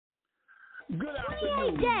Good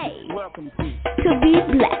afternoon. Days Welcome to be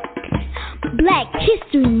black. Black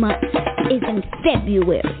History Month is in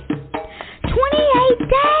February.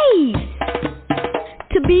 28 days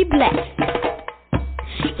to be black.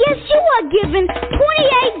 Yes, you are given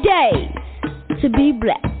 28 days to be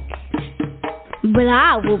black. But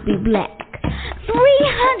I will be black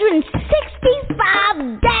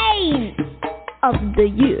 365 days of the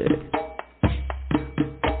year.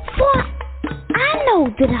 For I know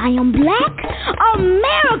that I am black.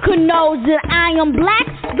 America knows that I am black.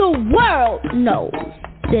 The world knows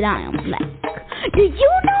that I am black. Do you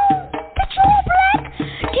know that you are black?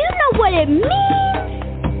 Do you know what it means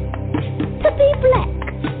to be black?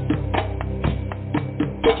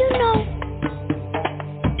 Do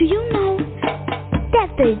you know that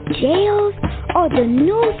the jails are the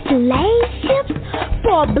new slave ships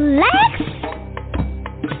for blacks?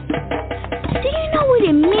 Do you know what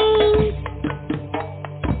it means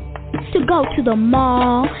to go to the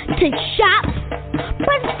mall, to shop,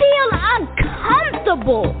 but feel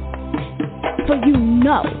uncomfortable? For you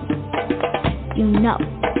know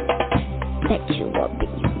that you are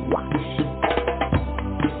being watched.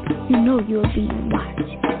 You know you're being watched.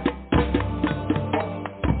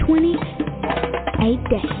 28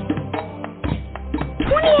 days.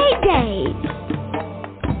 28 days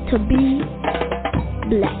to be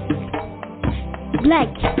black. Black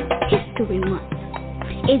History Month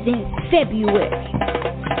is in February.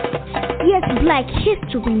 Yes, Black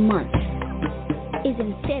History Month is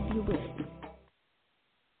in February.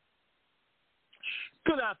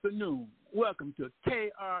 Good afternoon. Welcome to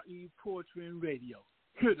KRE Poetry and Radio.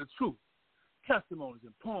 Hear the truth, testimonies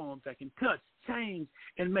and poems that can touch, change,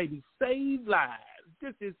 and maybe save lives.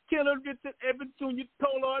 This is Killer Richard Evans Jr.,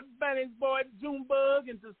 Tolard, Banning Boy, Junebug,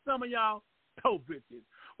 and to some of y'all, Toe Bitches.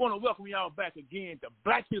 Want to welcome y'all back again to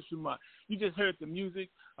Black History Month. You just heard the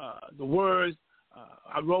music, the words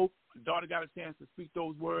I wrote. My daughter got a chance to speak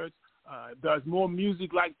those words. There's more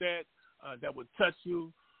music like that that would touch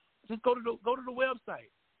you. Just go to the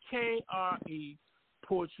website, KRE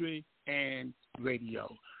Poetry and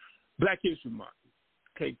Radio. Black History Month.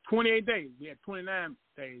 Okay, 28 days. We had 29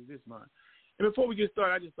 days this month. And before we get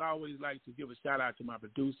started, I just always like to give a shout out to my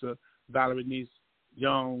producer, Valerie Niece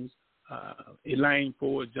Jones, Elaine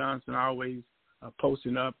Ford Johnson, always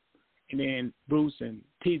posting up, and then Bruce and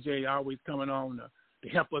TJ always coming on to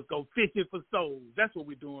help us go fishing for souls. That's what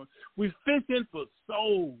we're doing. We're fishing for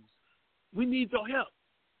souls. We need your help.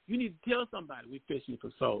 You need to tell somebody we're fishing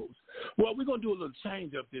for souls. Well, we're going to do a little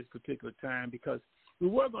change up this particular time because we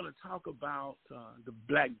were going to talk about the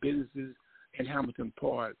black businesses in Hamilton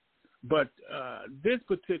Park. But this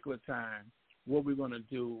particular time, what we're going to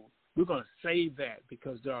do, we're going to save that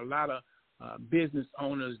because there are a lot of business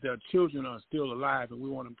owners, their children are still alive, and we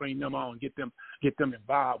want to bring them on, get them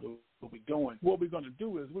involved with what we're doing. What we're going to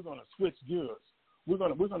do is we're going to switch gears. We're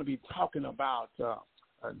going to be talking about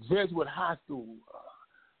Jesuit High School.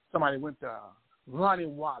 Somebody went to Ronnie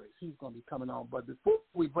Wallace. He's going to be coming on. But before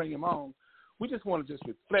we bring him on, we just want to just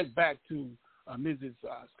reflect back to Mrs.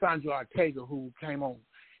 Sandra Ortega, who came on.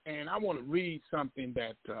 And I want to read something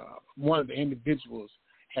that one of the individuals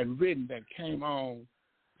had written that came on,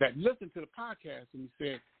 that listened to the podcast, and he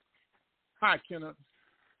said, "Hi, Kenneth.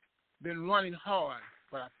 Been running hard,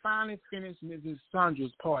 but I finally finished Mrs.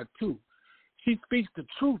 Sandra's part 2. She speaks the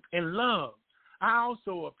truth in love. I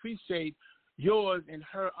also appreciate yours and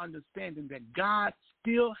her understanding that God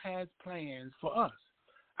still has plans for us.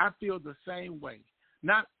 I feel the same way.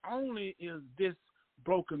 Not only is this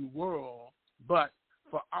broken world, but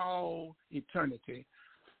for all eternity.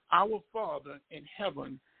 Our Father in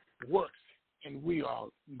heaven works, and we are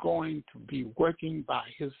going to be working by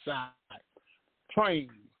his side,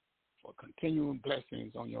 praying for continuing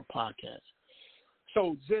blessings on your podcast."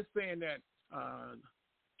 So just saying that,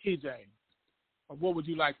 TJ, what would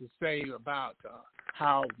you like to say about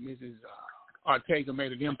how Mrs. Ortega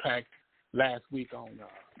made an impact last week on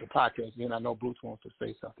the podcast? Then I know Bruce wants to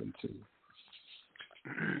say something too.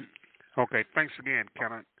 Okay, thanks again,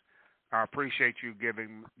 Kenneth. I appreciate you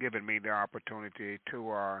giving me the opportunity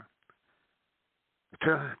to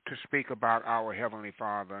speak about our Heavenly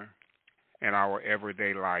Father and our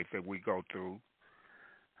everyday life that we go through.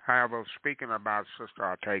 However, speaking about Sister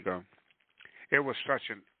Ortega, it was such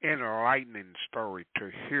an enlightening story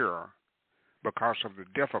to hear because of the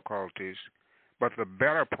difficulties, but the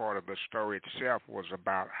better part of the story itself was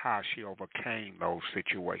about how she overcame those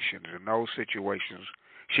situations. And those situations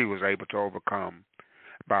she was able to overcome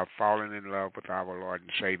by falling in love with our Lord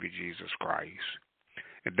and Savior Jesus Christ.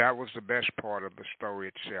 And that was the best part of the story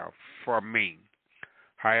itself for me.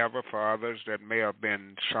 However, for others, that may have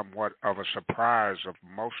been somewhat of a surprise of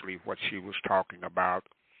mostly what she was talking about.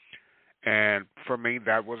 And for me,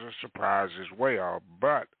 that was a surprise as well.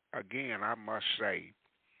 But again, I must say,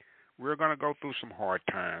 we're going to go through some hard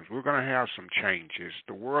times. We're going to have some changes.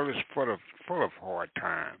 The world is full of hard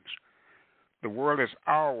times. The world is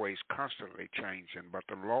always constantly changing, but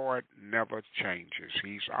the Lord never changes.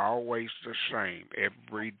 He's always the same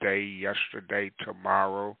every day, yesterday,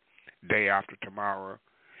 tomorrow, day after tomorrow.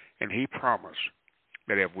 And He promised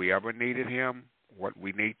that if we ever needed Him, what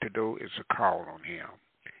we need to do is to call on Him.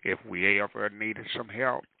 If we ever needed some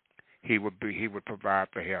help, He would provide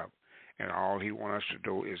the help. And all He wants us to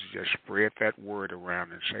do is just spread that word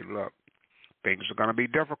around and say, look, things are going to be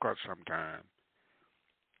difficult sometimes.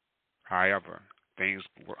 However, things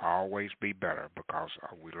will always be better because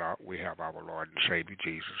we have our Lord and Savior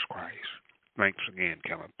Jesus Christ. Thanks again,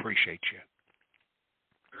 Kevin. Appreciate you.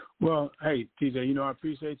 Well, hey, TJ, I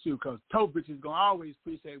appreciate you because Tovich is going to always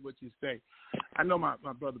appreciate what you say. I know my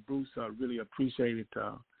brother Bruce really appreciated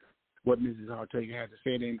what Mrs. Ortega had to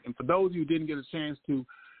say. And for those of you who didn't get a chance to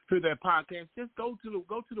hear that podcast, just go to the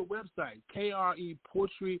website,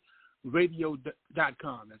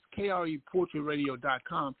 KREPoetryRadio.com. That's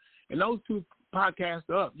KREPoetryRadio.com. And those two podcasts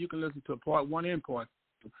are up. You can listen to part 1 and part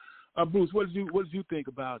 2. Bruce, what did you think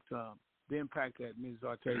about the impact that Mrs.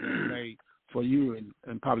 Ortega made for you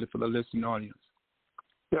and probably for the listening audience?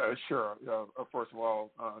 Yeah, sure. First of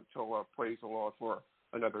all, praise the Lord for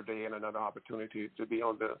another day and another opportunity to be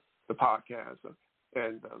on the podcast.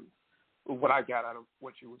 And what I got out of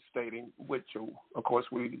what you were stating, which, of course,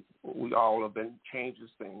 we all have been changes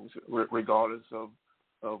things regardless of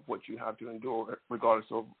what you have to endure,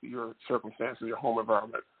 regardless of your circumstances, your home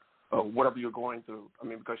environment, whatever you're going through. I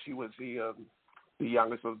mean, because she was the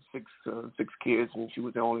youngest of six kids, and she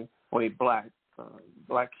was the only black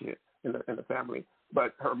kid in the family.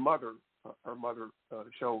 But her mother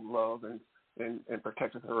showed love and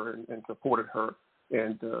protected her and supported her,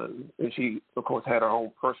 and she, of course, had her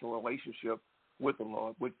own personal relationship with the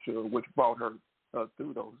Lord, which brought her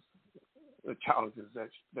through those challenges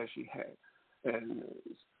that she had. And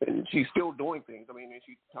she's still doing things. I mean, and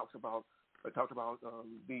she talked about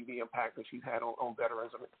the impact that she's had on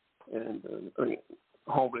veterans and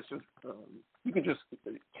homelessness. You can just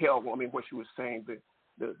tell. I mean, what she was saying,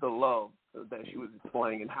 the love that she was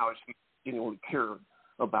displaying, and how she genuinely cared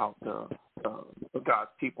about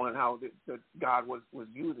God's people, and how that God was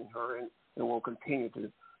using her and will continue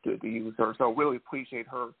to use her. So I really appreciate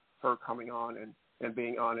her coming on and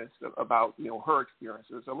being honest about her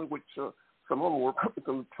experiences. I mean, which some of them were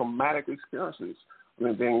some traumatic experiences. I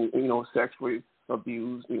mean, being sexually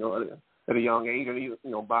abused at a young age,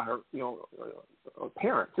 and by her a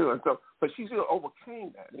parent too. And so, but she still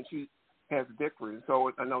overcame that, and she has victory.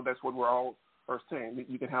 So I know that's what we're all are saying, that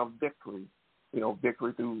you can have victory,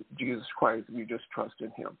 victory through Jesus Christ if you just trust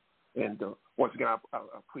in Him. And once again, I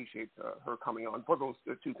appreciate her coming on for those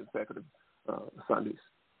 2 consecutive Sundays.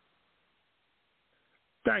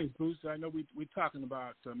 Thanks, Bruce. I know we're talking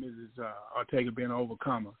about Mrs. Ortega being an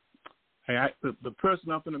overcomer. Hey, the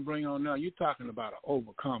person I'm going to bring on now, you're talking about an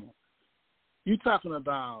overcomer. You're talking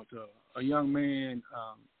about a young man,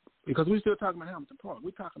 because we're still talking about Hampton Park.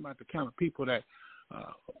 We're talking about the kind of people that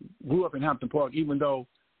grew up in Hampton Park, even though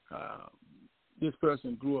this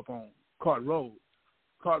person grew up on Cart Road.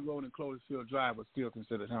 Cart Road and Cloverfield Drive was still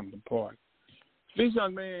considered Hampton Park. This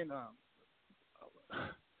young man,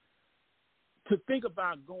 to think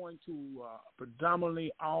about going to a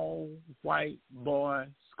predominantly all-white boy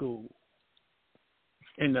school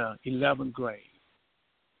in the 11th grade,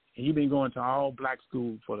 and you've been going to all-black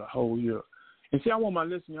school for the whole year. And see, I want my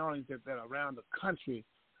listening audience that are around the country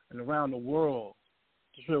and around the world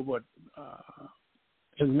to hear what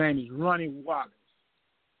his name is Ronnie Wallace.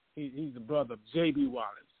 He's the brother of J.B.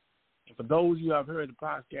 Wallace. And for those of you who have heard the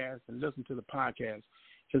podcast and listened to the podcast,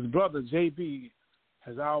 his brother J.B.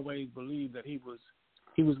 has always believed that he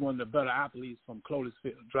was one of the better athletes from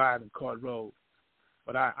Cloverfield Drive and Cart Road.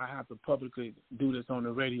 But I have to publicly do this on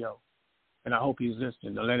the radio, and I hope he's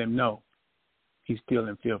listening to let him know he's still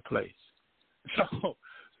in 5th place.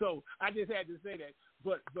 So I just had to say that.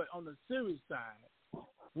 But on the serious side,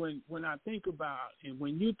 when I think about, and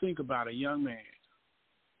when you think about a young man,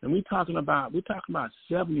 and we're talking about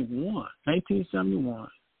 1971,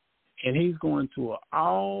 and he's going to an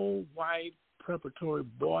all-white preparatory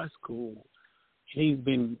boys' school. He's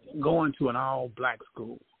been going to an all-black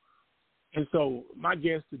school. And so my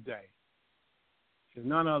guest today is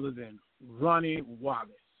none other than Ronnie Wallace.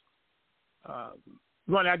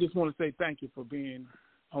 Ronnie, I just want to say thank you for being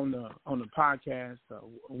on the podcast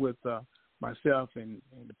with myself and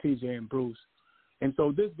the PJ and Bruce. And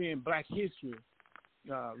so this being Black History,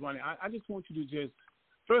 Ronnie, I just want you to just,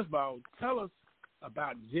 first of all, tell us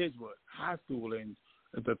about Jesuit High School and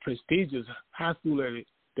the prestigious high school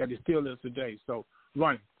that it still is today. So,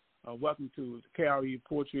 Ronnie, welcome to the KRE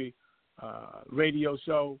Poetry radio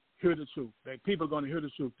show, Hear the Truth. People are going to hear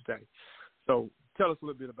the truth today. So tell us a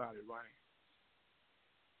little bit about it, Ronnie.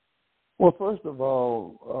 Well, first of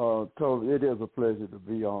all, Toby, it is a pleasure to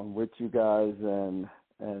be on with you guys and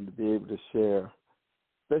to be able to share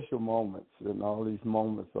special moments. And all these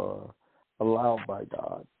moments are allowed by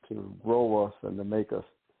God to grow us and to make us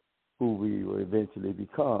who we will eventually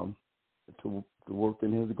become, to work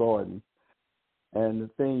in His garden. And the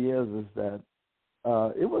thing is that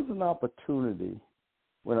it was an opportunity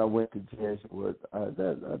when I went to Jesuit. I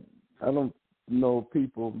don't know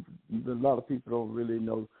people. A lot of people don't really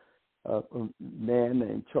know a man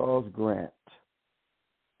named Charles Grant,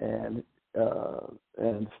 and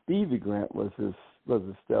Stevie Grant was his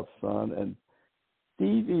stepson, and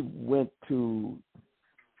Stevie went to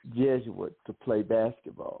Jesuit to play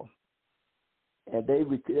basketball. And they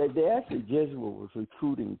actually, Jesuit was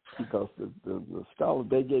recruiting because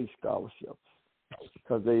they gave scholarships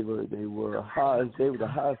because they were the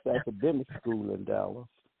highest academic school in Dallas,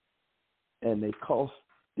 and they cost,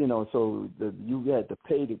 so you had to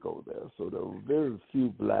pay to go there. So there were very few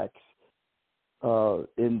blacks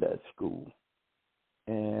in that school,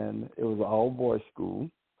 and it was an all boys school.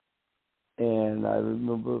 And I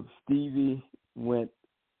remember Stevie went.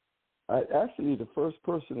 Actually, the first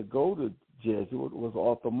person to go to Jesuit was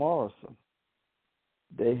Arthur Morrison.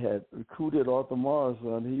 They had recruited Arthur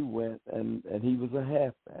Morrison. He went, and he was a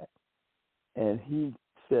halfback, and he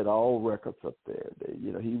set all records up there.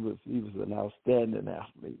 He was an outstanding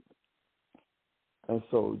athlete. And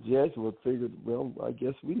so Jesuit figured, well, I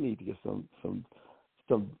guess we need to get some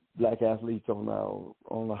black athletes on our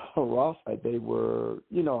roster. They were,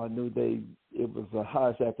 I knew it was the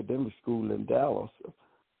highest academic school in Dallas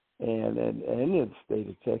and in the state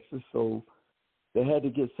of Texas, so they had to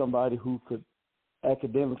get somebody who could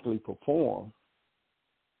academically perform.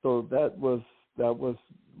 So that was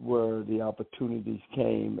where the opportunities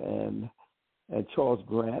came, and Charles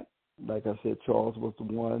Grant, like I said, Charles was the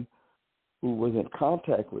one who was in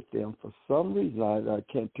contact with them. For some reason, I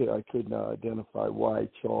could not identify why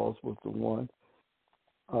Charles was the one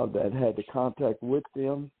that had the contact with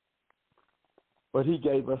them. But he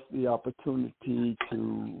gave us the opportunity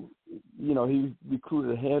to, he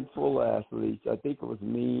recruited a handful of athletes. I think it was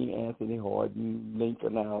me, Anthony Harden,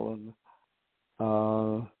 Lincoln Allen,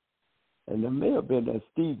 and there may have been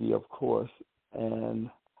Stevie, of course, and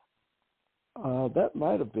it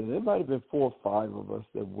might have been 4 or 5 of us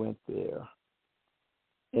that went there.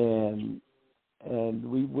 And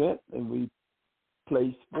we went and we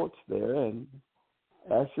played sports there, and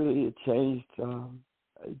actually it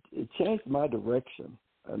changed my direction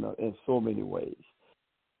in so many ways.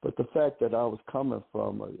 But the fact that I was coming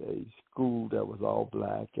from a school that was all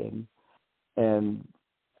black, and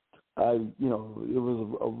I, it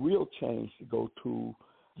was a real change to go to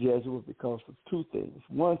Jesuit because of 2 things.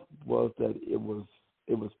 One was that it was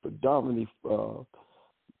predominantly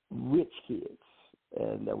rich kids,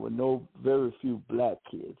 and there were very few black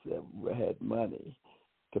kids that had money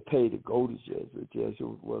to pay to go to Jesuit.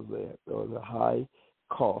 Jesuit was a high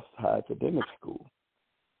academic school.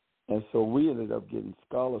 And so we ended up getting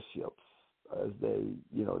scholarships as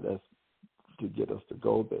that's to get us to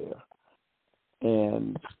go there.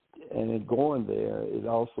 And in going there, it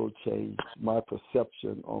also changed my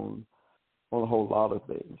perception on a whole lot of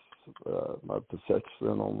things. My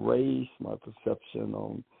perception on race, my perception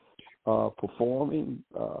on performing,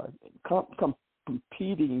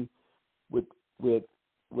 competing with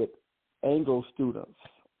Anglo students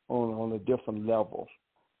on a different level,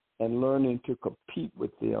 and learning to compete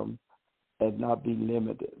with them and not be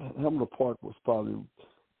limited. Hamilton Park was probably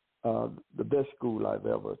the best school I've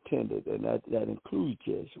ever attended, and that includes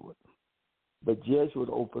Jesuit. But Jesuit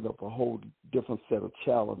opened up a whole different set of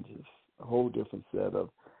challenges, a whole different set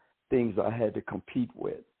of things I had to compete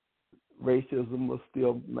with. Racism was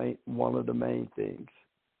still one of the main things.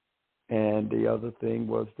 And the other thing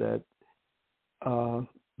was that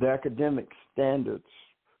the academic standards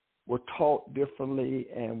were taught differently,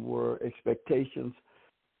 and were expectations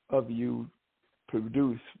of you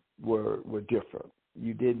produce were different.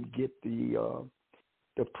 You didn't get the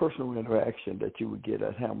personal interaction that you would get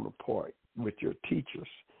at Hamilton Park with your teachers.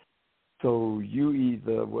 So you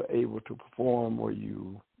either were able to perform, or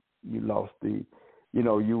you lost you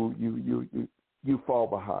fall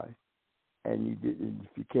behind, and if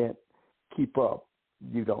you can't keep up,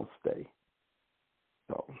 you don't stay.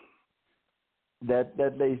 So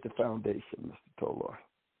that lays the foundation, Mr. Tolor.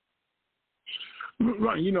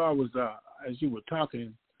 Right. You know, I was as you were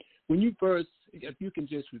talking, when you first, if you can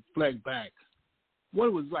just reflect back, what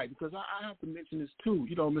it was like, because I have to mention this too.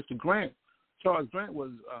 You know, Mr. Grant, Charles Grant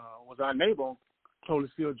was our neighbor on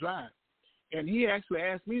Cloverfield Drive, and he actually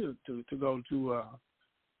asked me to go to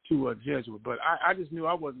a Jesuit, but I just knew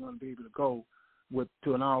I wasn't going to be able to go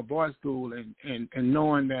to an all boys school, and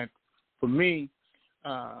knowing that for me,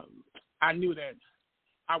 I knew that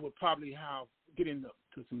I would probably get into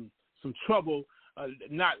some trouble,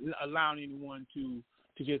 not allowing anyone to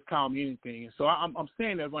just call me anything. And so I'm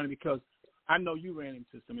saying that, Ronnie, because I know you ran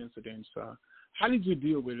into some incidents. How did you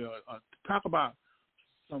deal with talk about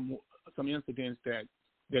some incidents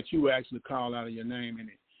that you were actually called out of your name and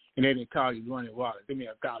they didn't call you Ronnie Wallace. They may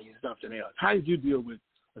have called you something else. How did you deal with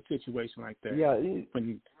a situation like that? Yeah,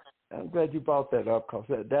 I'm glad you brought that up, because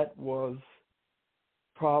that was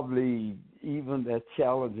probably even as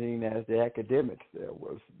challenging as the academics. There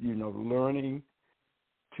was, learning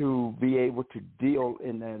to be able to deal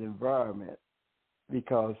in that environment,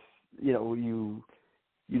 because you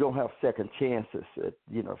don't have second chances. If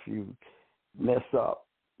you mess up,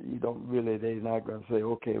 they're not going to say,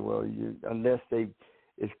 okay, well, unless it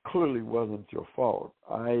clearly wasn't your fault.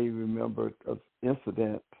 I remember an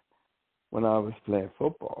incident when I was playing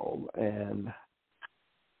football, and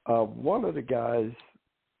one of the guys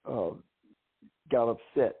got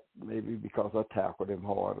upset, maybe because I tackled him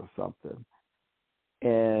hard or something,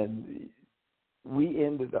 and we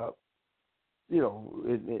ended up,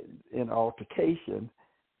 in altercation,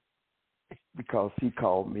 because he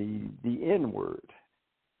called me the N-word.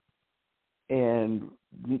 And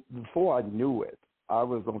before I knew it, I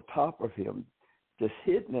was on top of him, just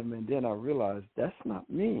hitting him, and then I realized that's not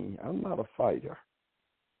me. I'm not a fighter.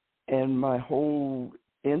 And my whole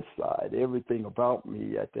inside, everything about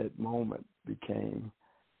me at that moment became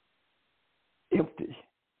empty.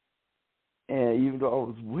 And even though I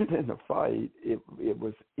was winning the fight, it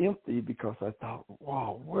was empty, because I thought,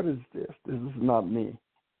 wow, what is this? This is not me.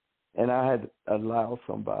 And I had allowed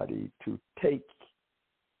somebody to take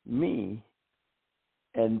me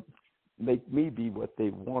and make me be what they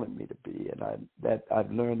wanted me to be. And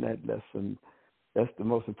I've learned that lesson. That's the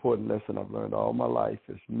most important lesson I've learned all my life,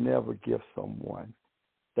 is never give someone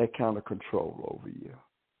that kind of control over you.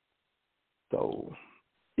 So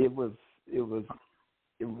it was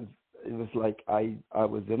like I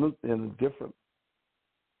was in a different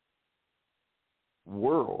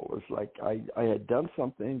world. It's like I had done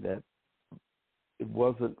something that it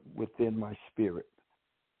wasn't within my spirit,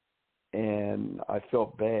 and I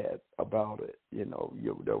felt bad about it.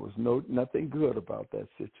 There was nothing good about that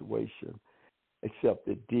situation, except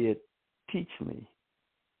it did teach me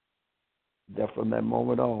that from that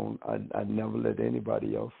moment on, I never let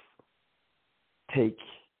anybody else take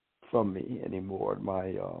from me anymore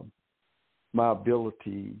my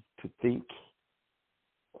ability to think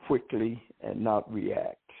quickly and not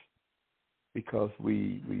react, because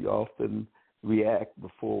we often react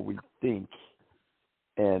before we think,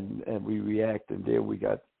 and we react, and then we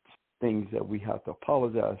got things that we have to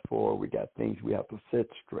apologize for. We got things we have to set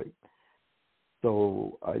straight.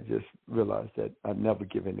 So I just realized that I never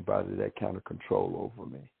give anybody that kind of control over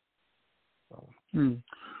me. So.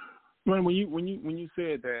 When you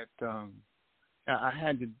said that, I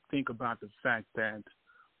had to think about the fact that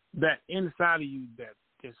inside of you that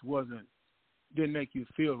just didn't make you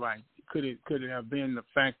feel right. Could it have been the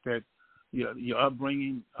fact that your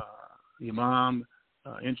upbringing, your mom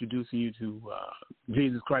introducing you to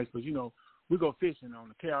Jesus Christ? But we go fishing on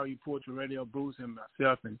the KRE Poetry Radio, Bruce and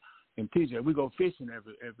myself and TJ. We go fishing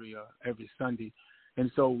every Sunday,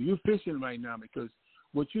 and so you're fishing right now because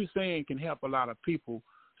what you're saying can help a lot of people.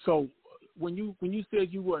 So when you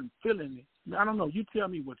said you wasn't feeling it, I don't know. You tell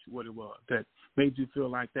me what it was that made you feel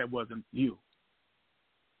like that wasn't you.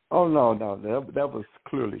 Oh no, that was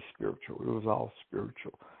clearly spiritual. It was all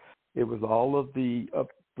spiritual. It was all of the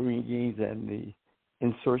upbringings and the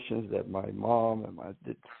insertions that my mom and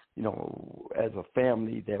as a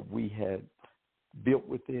family that we had built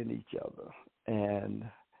within each other, and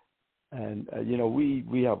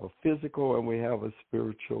we have a physical and we have a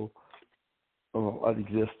spiritual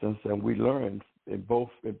existence, and we learn in both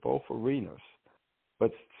arenas.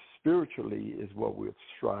 But spiritually is what we're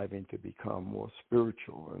striving to become, more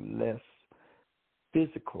spiritual and less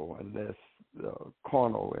physical and less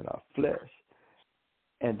carnal in our flesh.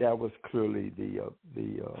 And that was clearly the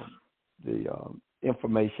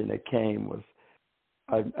information that came. Was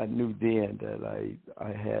I knew then that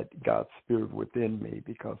I had God's spirit within me,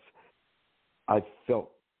 because I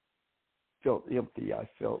felt empty. I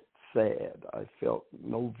felt sad. I felt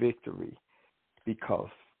no victory. because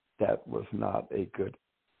that was not a good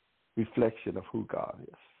reflection of who God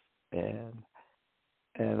is. And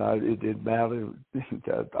it didn't matter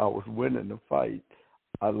that I was winning the fight.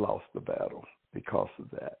 I lost the battle because of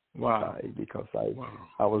that. Wow. Because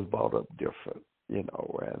I was brought up different, and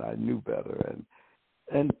I knew better.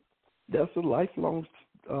 And that's a lifelong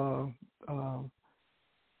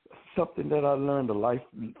something that I learned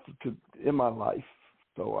in my life.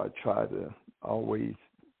 So I try to always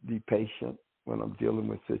be patient when I'm dealing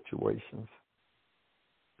with situations,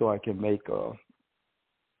 so I can be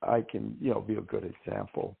a good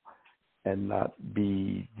example, and not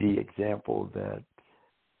be the example that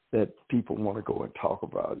people want to go and talk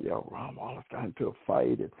about. Ron Wallace got into a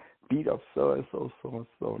fight and beat up so and so.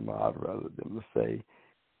 No, I'd rather them to say,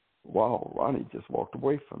 wow, Ronnie just walked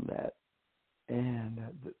away from that, and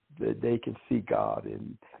they can see God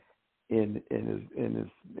in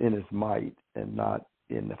his might and not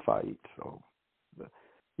in the fight. So,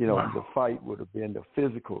 Wow. the fight would have been the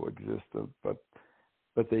physical existence, but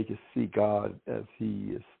they can see God as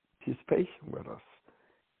He's patient with us,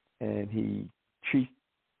 and He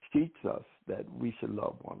treats us that we should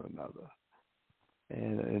love one another,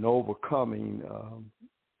 and overcoming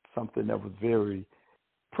something that was very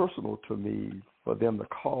personal to me, for them to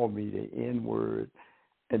call me the N-word,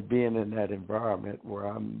 and being in that environment where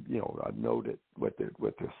I'm, I know that what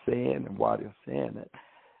they're saying and why they're saying it,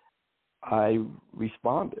 I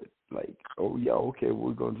responded like, oh yeah, okay,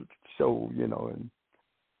 we're going to show,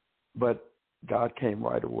 but God came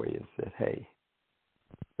right away and said, hey,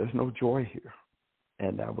 there's no joy here.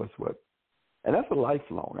 And that was and that's a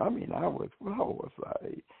lifelong. I mean, I was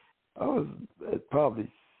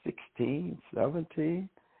probably 16, 17.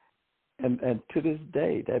 And to this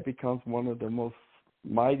day, that becomes one of the most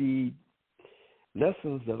mighty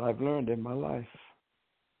lessons that I've learned in my life.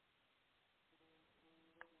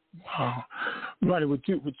 Wow, Ronnie, with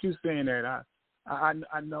you saying that, I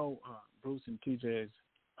know Bruce and TJ is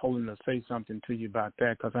holding to say something to you about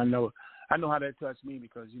that, because I know how that touched me,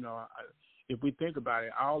 because if we think about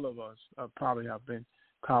it, all of us probably have been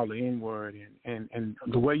called the N-word, and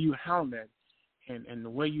the way you handle that, and the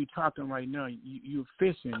way you're talking right now, you're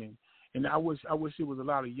fishing, and I wish it was a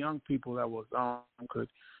lot of young people that was on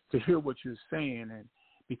to hear what you're saying, and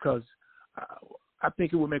because I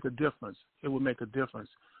think it would make a difference. It would make a difference.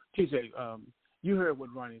 TJ, you heard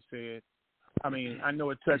what Ronnie said. I mean, I know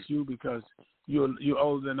it touched you because you're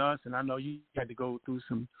older than us, and I know you had to go through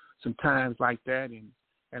some times like that,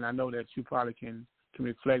 and I know that you probably can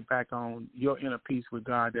reflect back on your inner peace with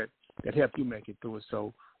God that helped you make it through it.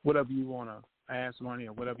 So whatever you want to ask Ronnie,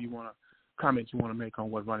 or whatever you want to comment you want to make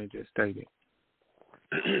on what Ronnie just stated.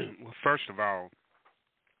 Well, first of all,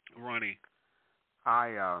 Ronnie,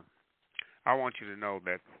 I want you to know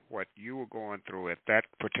that what you were going through at that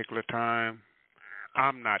particular time,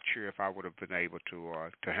 I'm not sure if I would have been able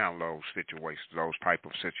to handle those situations, those type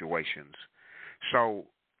of situations. So,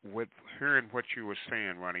 with hearing what you were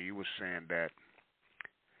saying, Ronnie, you were saying that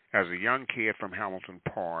as a young kid from Hamilton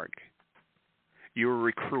Park, you were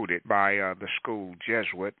recruited by the school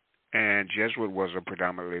Jesuit, and Jesuit was a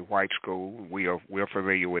predominantly white school. We're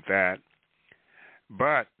familiar with that,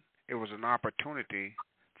 but it was an opportunity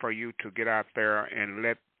for you to get out there and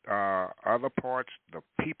let other parts, the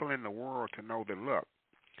people in the world, to know that, look,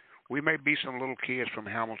 we may be some little kids from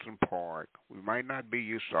Hamilton Park. We might not be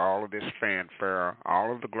used to all of this fanfare,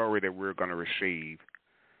 all of the glory that we're going to receive,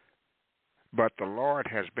 but the Lord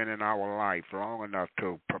has been in our life long enough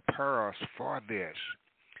to prepare us for this.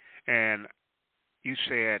 And you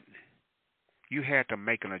said you had to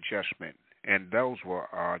make an adjustment, and those were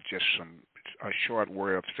just a short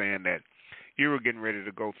way of saying that you were getting ready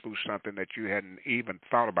to go through something that you hadn't even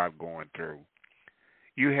thought about going through.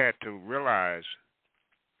 You had to realize,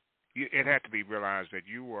 it had to be realized that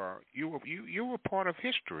you were part of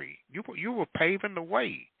history. You were paving the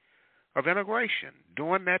way of integration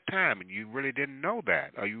during that time, and you really didn't know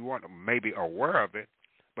that, or you weren't maybe aware of it.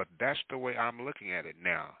 But that's the way I'm looking at it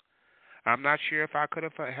now. I'm not sure if I could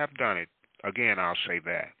have done it. Again, I'll say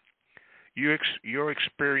that. You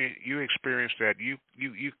experienced that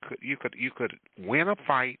you could win a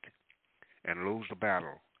fight and lose the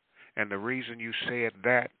battle. And the reason you said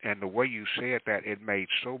that and the way you said that, it made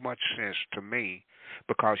so much sense to me,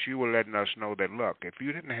 because you were letting us know that, look, if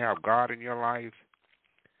you didn't have God in your life,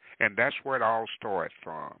 and that's where it all started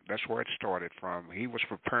from. That's where it started from. He was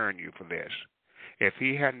preparing you for this. If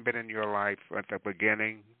he hadn't been in your life at the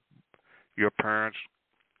beginning, your parents,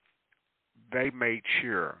 they made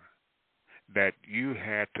sure that you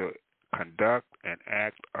had to conduct and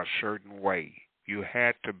act a certain way. You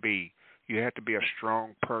had to be a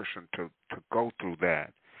strong person to go through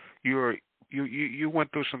that. You're you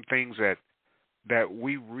went through some things that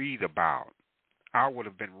we read about. I would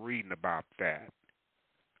have been reading about that.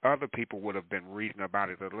 Other people would have been reading about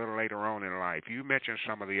it a little later on in life. You mentioned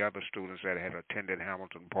some of the other students that had attended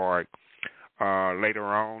Hamilton Park later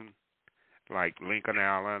on, like Lincoln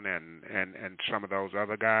Allen and some of those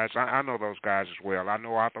other guys. I know those guys as well. I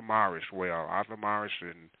know Arthur Morris well. Arthur Morris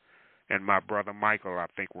and my brother Michael, I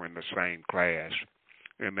think, were in the same class,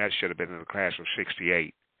 and that should have been in the class of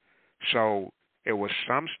 68. So it was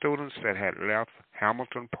some students that had left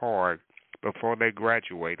Hamilton Park before they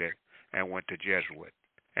graduated and went to Jesuit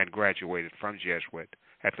and graduated from Jesuit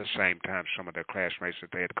at the same time some of their classmates that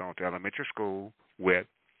they had gone to elementary school with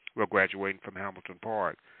were graduating from Hamilton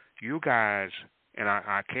Park. You guys, and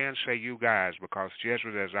I can say you guys because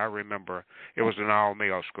Jesuit, as I remember, it was an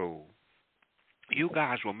all-male school. You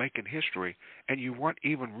guys were making history, and you weren't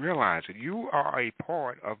even realizing. You are a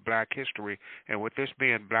part of Black history, and with this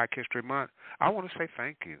being Black History Month, I want to say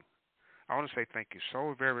thank you. I want to say thank you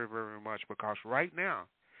so very, very much because right now,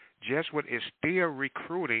 Jesuit is still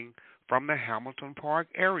recruiting from the Hamilton Park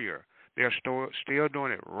area. They're still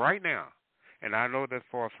doing it right now. And I know that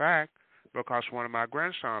for a fact because one of my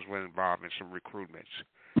grandsons was involved in some recruitments.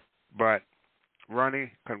 But,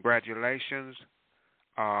 Ronnie, congratulations.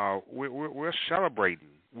 We're celebrating.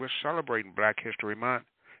 We're celebrating Black History Month,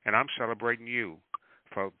 and I'm celebrating you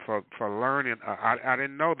for learning. I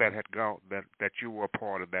didn't know that you were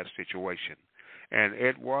part of that situation, and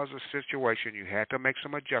it was a situation you had to make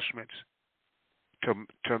some adjustments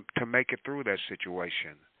to make it through that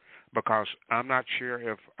situation, because I'm not sure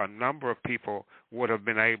if a number of people would have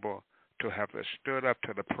been able to have stood up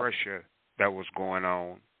to the pressure that was going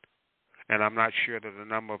on, and I'm not sure that a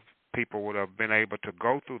number of people would have been able to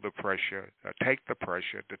go through the pressure, take the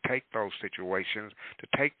pressure, to take those situations, to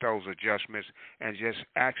take those adjustments, and just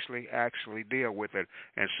actually deal with it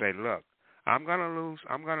and say, look, I'm gonna lose,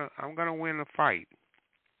 I'm gonna win the fight,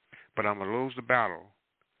 but I'm gonna lose the battle,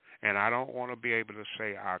 and I don't want to be able to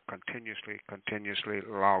say I continuously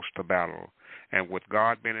lost the battle. And with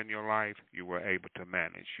God being in your life, you were able to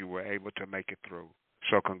manage, you were able to make it through.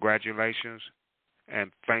 So congratulations.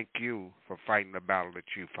 And thank you for fighting the battle that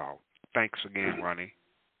you fought. Thanks again, Ronnie.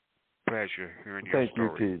 Pleasure hearing your story.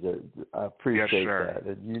 Thank you, TJ. I appreciate that.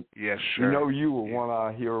 And yes, sir. You know you were one of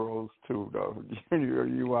our heroes too, though.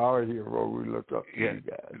 You were our hero. We looked up to you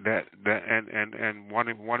guys. And one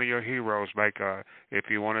of your heroes, like if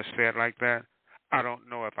you want to say it like that, I don't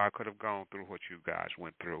know if I could have gone through what you guys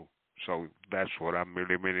went through. So that's what I'm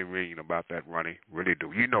really reading about that, Ronnie. Really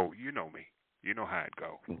do. You know me. You know how it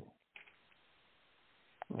goes.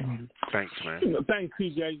 Thanks, man. Thanks,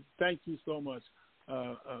 PJ. Thank you so much,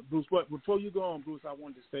 Bruce. But before you go on, Bruce, I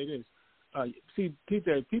wanted to say this. See,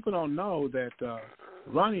 PJ, people don't know that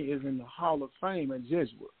Ronnie is in the Hall of Fame at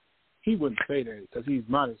Jesuit. He wouldn't say that because he's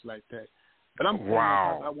modest like that. But I'm saying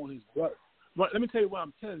I want his brother. Let me tell you why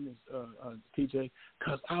I'm telling this, PJ,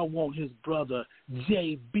 because I want his brother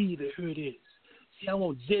JB to hear this. See, I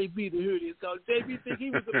want JB to hear this because JB think he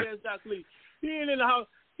was the best athlete. He ain't in the house.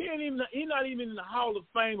 He's not even in the Hall of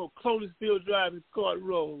Fame of Clotisfield Drive and Scott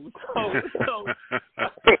Road. So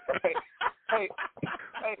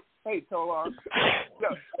hey, Tolar.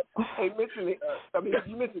 Hey,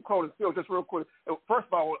 you mentioned Clotisfield just real quick. First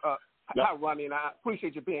of all, hi, Ronnie, and I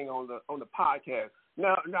appreciate you being on the podcast.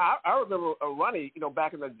 Now, I remember Ronnie,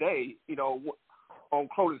 back in the day, on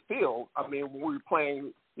Clotisfield. I mean, when we were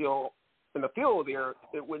playing, in the field there,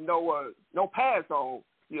 with no pads on.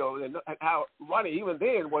 And how Ronnie even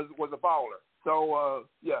then was a baller. So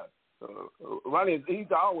Ronnie, he's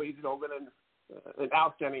always been an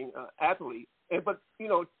outstanding athlete. But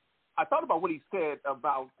I thought about what he said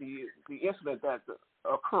about the incident that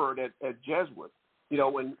occurred at Jesuit.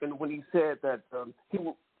 When he said that he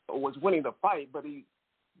was winning the fight, but he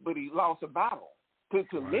lost a battle.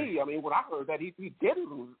 To me, I mean, what I heard that he didn't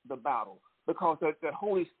lose the battle because the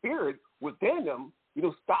Holy Spirit within him,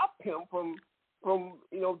 stopped him from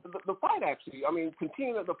the fight, actually. I mean,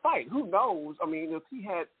 continuing the fight. Who knows? I mean, if he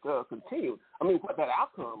had continued, I mean, what that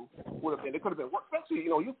outcome would have been. It could have been worse. Especially,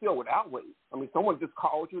 you feel without weight. I mean, someone just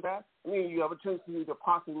called you that. I mean, you have a tendency to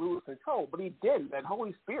possibly lose control, but he didn't. That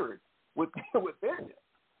Holy Spirit within him,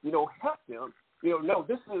 helped him. No,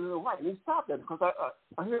 this isn't right. And he stopped that because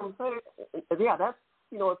I hear him say, yeah, that's,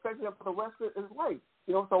 affecting him for the rest of his life.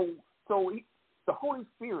 The Holy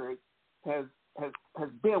Spirit has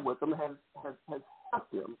been with them, has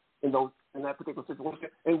helped them in that particular situation.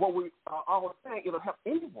 And what we are always saying, it'll help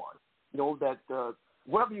anyone, that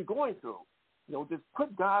whatever you're going through, just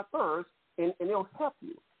put God first, and it'll help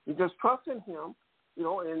you. You just trust in Him,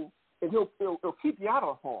 and He'll keep you out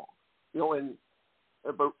of harm, and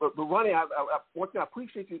Ronnie, once again, I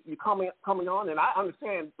appreciate you coming on, and I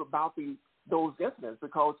understand about those incidents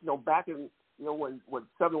because back in when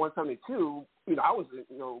 71, 72, I was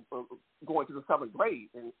going to the 7th grade,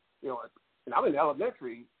 and and I'm in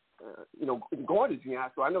elementary, going to junior high,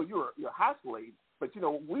 so I know you're high school age, but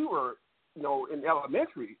we were in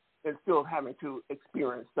elementary and still having to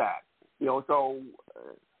experience that, so.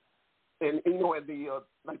 And the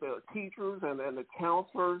like the teachers and the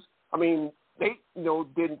counselors, I mean, they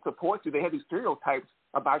didn't support you. They had these stereotypes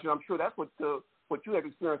about you. I'm sure that's what you had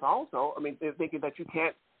experienced also. I mean, they're thinking that you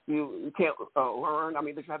can't learn. I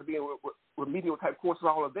mean, that you have to be in remedial type courses.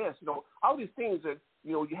 All of this, all these things that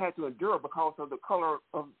you had to endure because of the color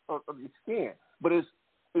of your skin. But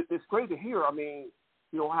it's great to hear. I mean,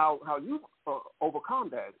 how you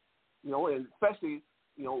overcome that. And especially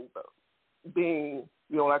being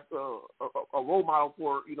like a role model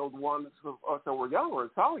for the ones of us that were younger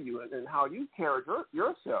and saw you, and how you carried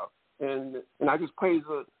yourself, and I just praise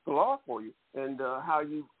the Lord for you and how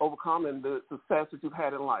you've overcome and the success that you've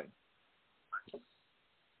had in life.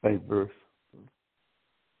 Thanks, Bruce.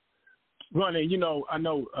 Ronnie, I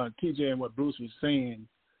know TJ and what Bruce was saying,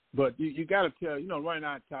 but you got to tell, Ronnie and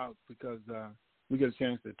I talk because we get a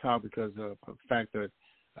chance to talk because of the fact that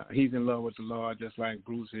he's in love with the Lord, just like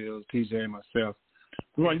Bruce is, TJ and myself.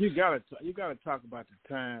 Ron, you gotta talk about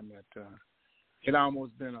the time that it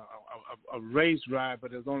almost been a race ride,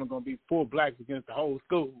 but there's only going to be 4 blacks against the whole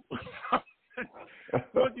school.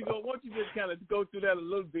 Won't you just kind of go through that a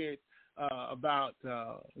little bit about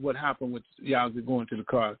what happened with y'all going to the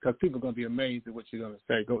car? Because people are going to be amazed at what you're going to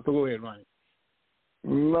say. Go ahead, Ronnie.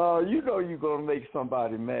 No, you're going to make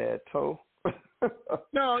somebody mad, Toe.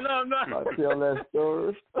 No. I tell that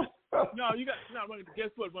story. No, Ronnie. Guess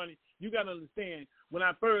what, Ronnie? You got to understand. When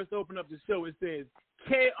I first opened up the show, it says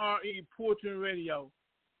KRE Portrait Radio.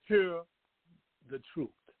 Hear the truth.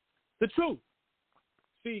 The truth.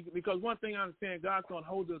 See, because one thing I understand, God's going to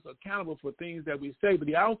hold us accountable for things that we say, but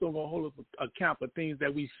He also going to hold us account for things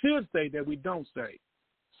that we should say that we don't say.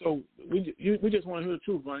 So we just want to hear the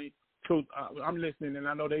truth, Ronnie. Truth. I'm listening, and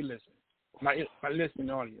I know they listen. My listening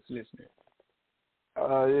audience listening.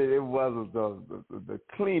 It wasn't the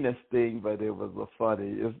cleanest thing, but it was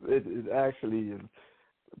funny. It actually,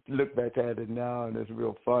 look back at it now, and it's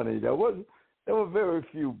real funny. There were very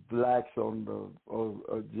few blacks on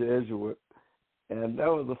the Jesuit, and that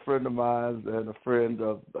was a friend of mine and a friend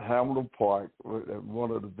of Hamilton Park,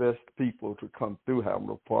 one of the best people to come through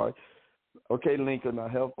Hamilton Park. Okay, Lincoln, I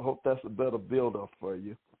hope that's a better build-up for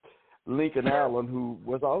you. Lincoln Allen, who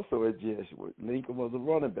was also a Jesuit. Lincoln was a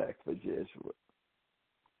running back for Jesuit.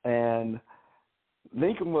 And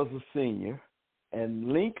Lincoln was a senior,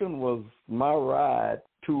 and Lincoln was my ride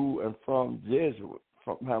to and from Jesuit,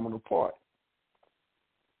 from Hamilton Park.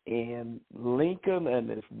 And Lincoln and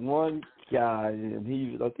this one guy,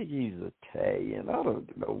 and I think he's Italian. I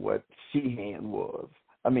don't know what T-hand was.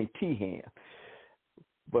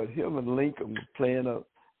 But him and Lincoln were playing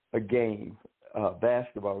a game, a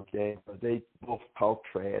basketball game. They both talked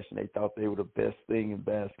trash, and they thought they were the best thing in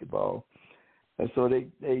basketball. And so they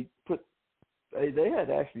had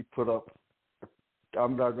actually put up,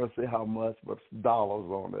 I'm not going to say how much, but dollars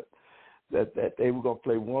on it, that they were going to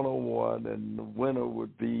play one-on-one, and the winner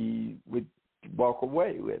would walk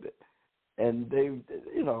away with it. And they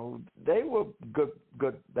were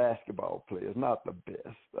good basketball players, not the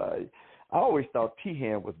best. I always thought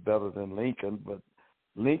T-hand was better than Lincoln, but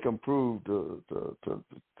Lincoln proved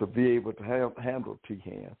to be able to handle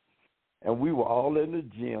T-hand. And we were all in the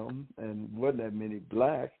gym, and wasn't that many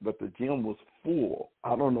blacks, but the gym was full.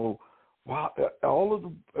 I don't know why.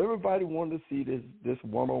 Everybody wanted to see this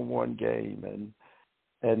one-on-one game,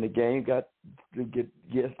 and the game got to get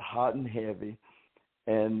hot and heavy,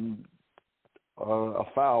 and a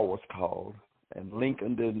foul was called, and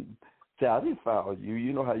Lincoln didn't say, "I didn't foul you."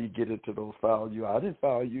 You know how you get into those fouls. I didn't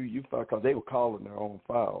foul you. You fouled, because they were calling their own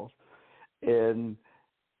fouls, and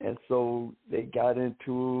so they got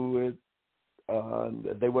into it.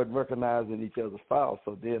 They weren't recognizing each other's fouls,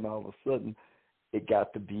 so then all of a sudden it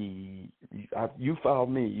got to be, you fouled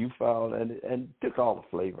me, you fouled, and took all the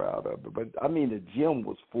flavor out of it. But, I mean, the gym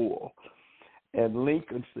was full. And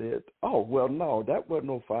Lincoln said, "Oh, well, no, that wasn't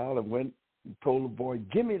no foul," and went and told the boy,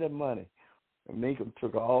 "Give me the money." And Lincoln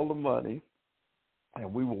took all the money,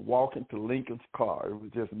 and we were walking to Lincoln's car. It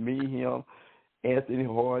was just me, him, Anthony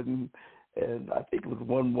Horton, and I think it was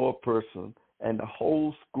one more person. And the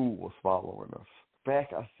whole school was following us.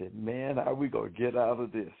 Back, I said, "Man, how are we going to get out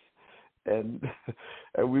of this?" And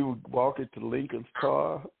we were walking to Lincoln's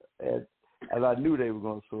car, and I knew they were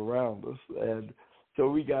going to surround us. And So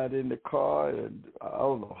we got in the car, and I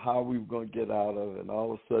don't know how we were going to get out of it. And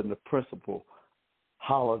all of a sudden, the principal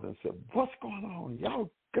hollered and said, "What's going on? Y'all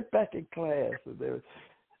get back in class."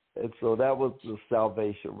 And so that was the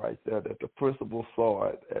salvation right there, that the principal saw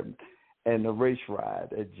it. And the race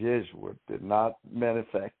ride at Jesuit did not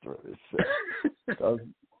manufacture itself.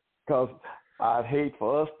 Because I'd hate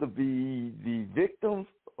for us to be the victims,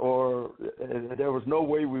 and there was no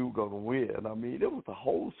way we were going to win. I mean, it was the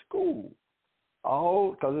whole school.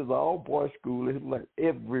 Because it was an all-boys school. It was like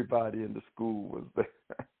everybody in the school was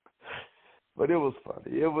there. But it was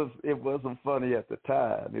funny. It wasn't funny at the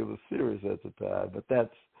time. It was serious at the time. But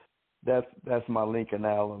that's my Lincoln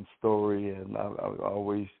Allen story, and I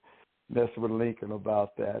always mess with Lincoln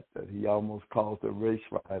about that he almost caused a race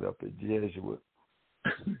ride up at Jesuit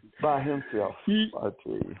by himself. I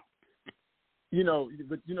tell you.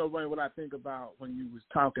 Ronnie, what I think about when you was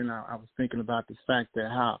talking, I was thinking about the fact that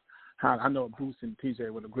how I know Bruce and TJ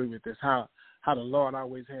would agree with this, how the Lord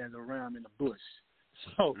always has a ram in the bush.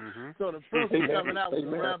 So the first one coming out was a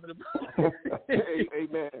ram in the bush.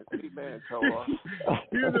 Amen, Torah.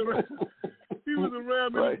 He was a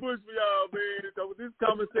ram in the bush for y'all, man. So this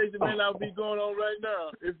conversation may not be going on right now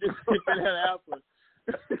if it had happened.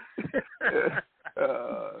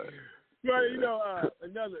 Right,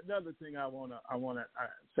 another thing I wanna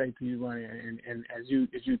say to you, Ronnie, and as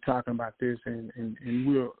you talking about this, and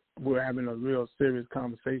we're having a real serious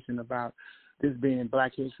conversation about this being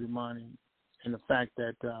Black History Month, and the fact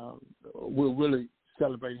that we're really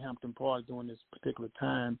celebrating Hampton Park during this particular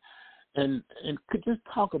time, and could just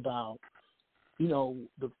talk about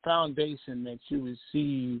the foundation that you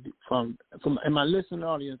received from and my listening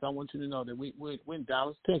audience. I want you to know that we're in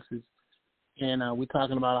Dallas, Texas. And we're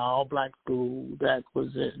talking about an all-black school that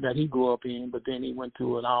he grew up in, but then he went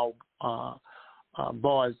to an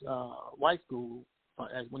all-boys white school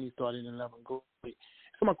when he started in 11th grade.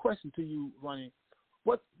 So my question to you, Ronnie,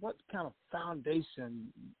 what kind of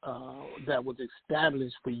foundation that was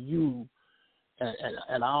established for you at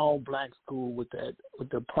an all-black school with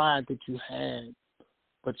the pride that you had,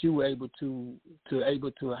 but you were able to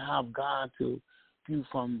have God to you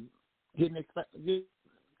from getting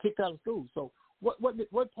kicked out of school? So what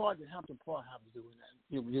part did Hampton Park have to do with that?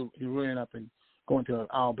 You ran up and going to an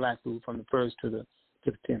all-black school from the first to the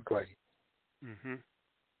 10th grade. Mm-hmm.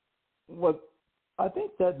 Well, I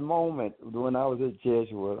think that moment when I was at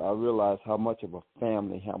Jesuit, I realized how much of a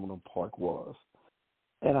family Hampton Park was.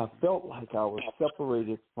 And I felt like I was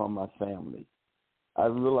separated from my family. I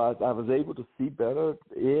realized I was able to see better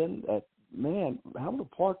in that, man, Hampton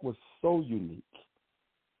Park was so unique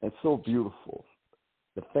and so beautiful.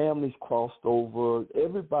 The families crossed over.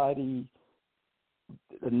 Everybody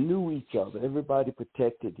knew each other. Everybody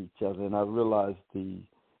protected each other. And I realized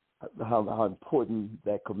how important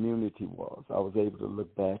that community was. I was able to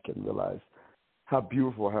look back and realize how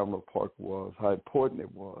beautiful Hampton Park was, how important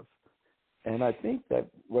it was. And I think that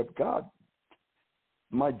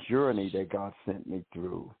my journey that God sent me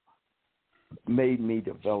through made me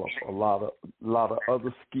develop a lot of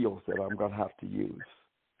other skills that I'm going to have to use.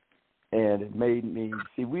 And it made me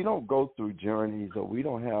see, we don't go through journeys, or we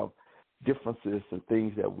don't have differences and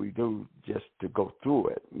things that we do just to go through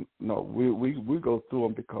it. No, we go through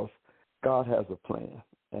them because God has a plan,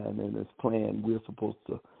 and in His plan, we're supposed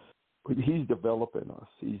to. He's developing us.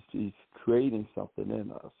 He's creating something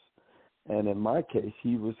in us, and in my case,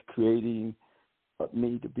 He was creating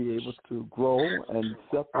me to be able to grow and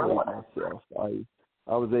separate myself.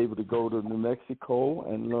 I was able to go to New Mexico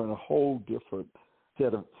and learn a whole different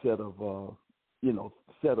set of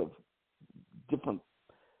different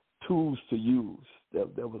tools to use.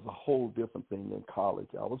 There was a whole different thing in college.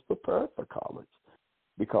 I was prepared for college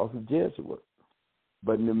because of Jesuit.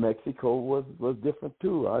 But New Mexico was different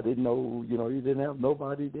too. I didn't know, you didn't have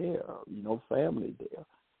nobody there, family there.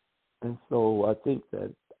 And so I think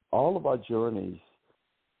that all of our journeys,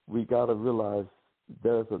 we got to realize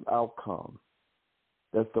there's an outcome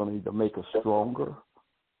that's going to either make us stronger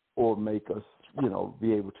or make us,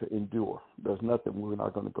 be able to endure. There's nothing we're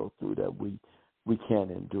not going to go through that we can't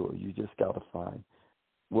endure. You just got to find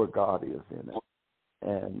where God is in it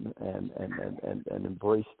and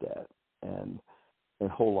embrace that and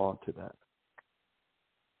hold on to that.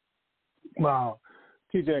 Wow.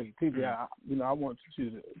 TJ, I want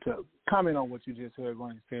you to comment on what you just heard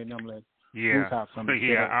Ronnie say, and I'm going to talk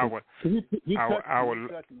something.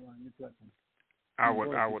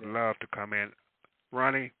 I would love to come in.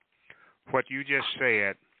 Ronnie, what you just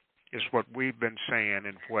said is what we've been saying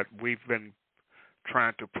and what we've been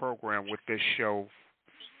trying to program with this show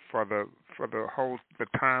for the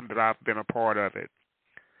time that I've been a part of it.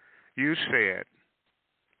 You said,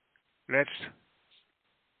 let's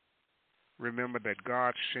remember that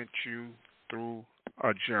God sent you through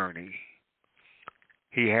a journey.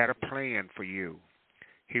 He had a plan for you.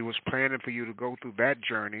 He was planning for you to go through that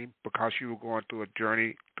journey because you were going through a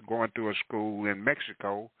journey, going through a school in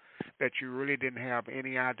Mexico that you really didn't have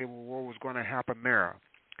any idea what was going to happen there.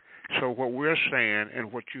 So what we're saying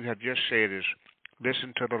and what you have just said is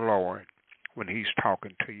listen to the Lord when he's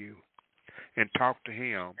talking to you, and talk to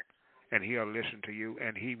him, and he'll listen to you,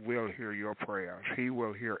 and he will hear your prayers. He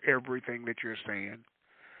will hear everything that you're saying,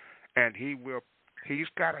 and he's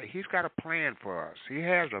got a plan for us. He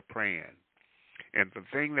has a plan. And the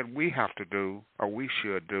thing that we have to do, or we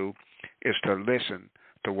should do, is to listen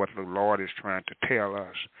to what the Lord is trying to tell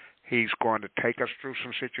us. He's going to take us through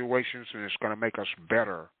some situations, and it's going to make us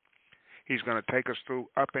better. He's going to take us through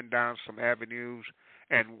up and down some avenues,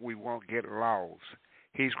 and we won't get lost.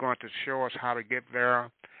 He's going to show us how to get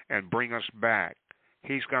there and bring us back.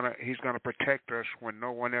 He's going to protect us when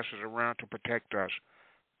no one else is around to protect us.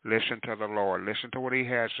 Listen to the Lord. Listen to what he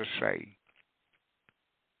has to say.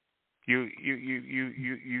 You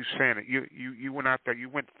saying it. You went out there. You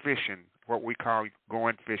went fishing. What we call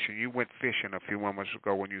going fishing. You went fishing a few moments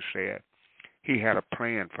ago when you said he had a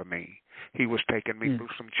plan for me. He was taking me through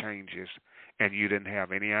some changes, and you didn't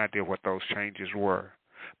have any idea what those changes were.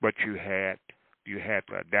 But you had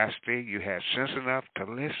the audacity. You had sense enough to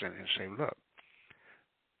listen and say, "Look,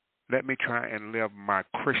 let me try and live my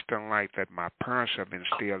Christian life that my parents have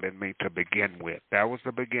instilled in me to begin with." That was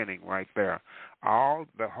the beginning right there.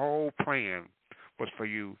 The whole plan was for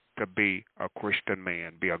you to be a Christian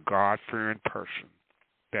man, be a God-fearing person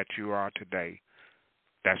that you are today.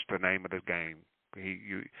 That's the name of the game.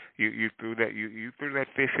 You threw that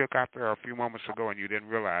fish hook out there a few moments ago, and you didn't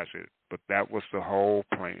realize it, but that was the whole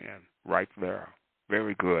plan right there.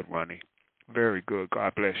 Very good, Ronnie. Very good.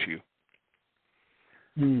 God bless you.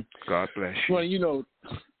 God bless you. Well,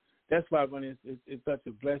 that's why, Ronnie, it's such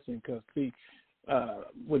a blessing because, see,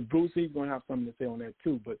 with Bruce, he's going to have something to say on that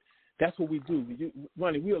too, but that's what we do.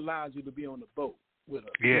 Ronnie, we allowed you to be on the boat with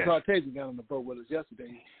us. Yes. Cartesian got on the boat with us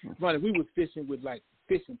yesterday. Ronnie, we were fishing with, like,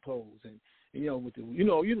 fishing poles and, with the, you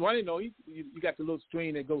got the little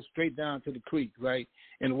stream that goes straight down to the creek, right,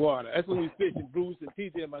 in the water. That's when we fishing, Bruce and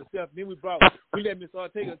TJ and myself. And then we let Miss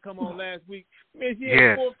Ortega come on last week. Man, she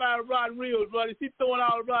had 4 or 5 rod and reels, Ronnie. She throwing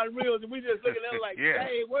all the rod and reels, and we just looking at her like,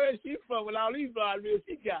 hey, where is she from with all these rod and reels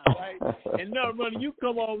she got, right? And now, Ronnie, you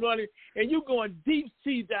come on, Ronnie, and you going deep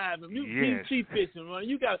sea diving. You deep sea fishing, Ronnie.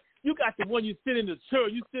 You got the one you sit in the chair,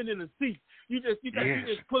 you sit in the seat. You just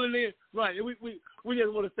pulling in, right? We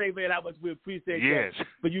just want to say, man, how much we appreciate that.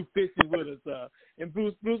 But you fishing with us, and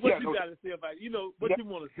Bruce, what you got to say about it? What you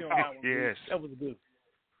want to say on that one? Yes, that was good.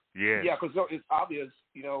 Yes. Yeah, because it's obvious,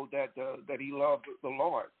 that he loved the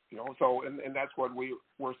Lord, So and that's what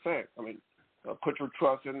we're saying. I mean, put your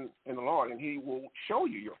trust in the Lord, and He will show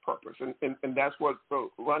you your purpose, and that's what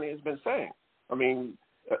Ronnie has been saying. I mean,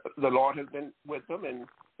 the Lord has been with him,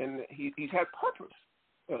 and he's had purpose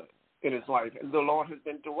in his life, and the Lord has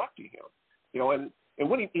been directing him. And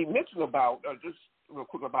when he mentioned about just real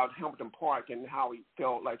quick about Hamilton Park and how he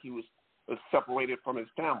felt like he was separated from his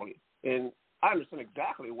family, and I understand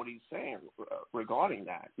exactly what he's saying regarding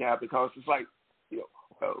that. Yeah, because it's like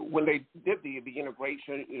when they did the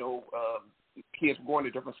integration, kids were going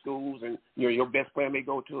to different schools, and your best friend may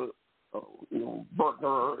go to Berkner,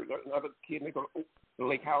 or another kid may go to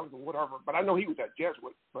Lake House or whatever. But I know he was at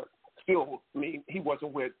Jesuit, but still, I mean, he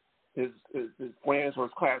wasn't with his friends or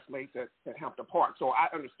his classmates at Hampton Park. So I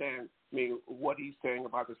understand, what he's saying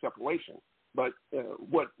about the separation. But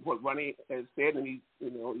what Ronnie has said, and he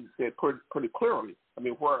said pretty clearly,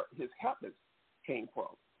 where his happiness came from,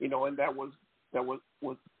 and that was the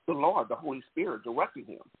Lord, the Holy Spirit directing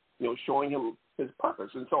him, showing him his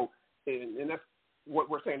purpose. And so, and that's what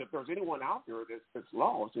we're saying. If there's anyone out there that's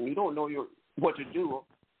lost and you don't know what to do,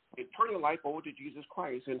 turn your life over to Jesus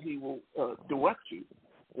Christ, and He will direct you.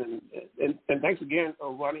 And thanks again,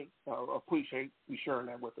 Ronnie. Appreciate you sharing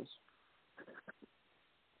that with us.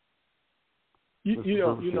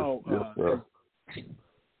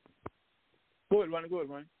 Go ahead,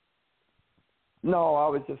 Ronnie. No, I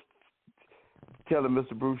was just telling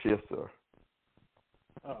Mr. Bruce, yes, sir.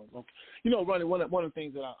 Oh, okay. Ronnie, one of the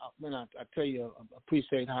things that I tell you,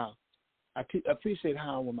 appreciate how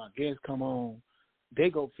when my guests come on, they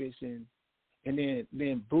go fishing, and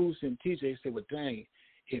then Bruce and TJ say, well, dang,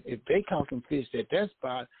 if they caught some fish at that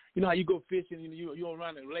spot, how you go fishing, you're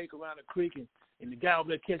around the lake, around the creek, and the guy over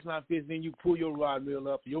there catching our fish, then you pull your rod reel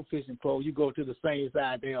up, your fishing pole, you go to the same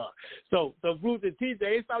side they are. So Bruce and TJ,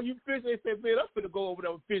 they saw you fishing, they said, man, I'm going to go over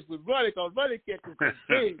there and fish with Ronnie, because Ronnie catching some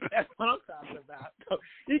fish. That's what I'm talking about. So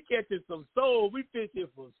he catching some souls. We fishing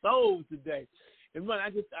for soul today. And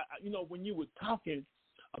Ronnie, when you were talking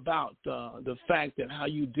about the fact that how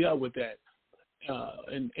you deal with that,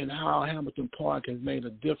 and how Hamilton Park has made a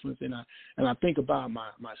difference, and I think about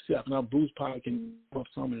myself. And Bruce Park and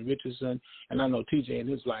some in Richardson, and I know TJ in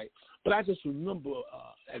his life. But I just remember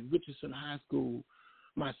at Richardson High School,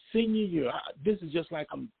 my senior year. This is just like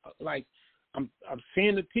I'm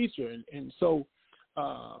seeing the teacher, and so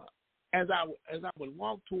as I would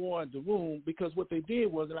walk toward the room, because what they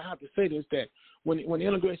did was, and I have to say this, that when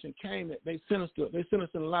integration came, they sent us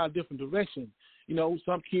in a lot of different directions. You know,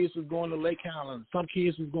 some kids was going to Lake Highland, some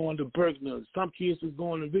kids was going to Bergner, some kids was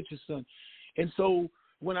going to Richardson, and so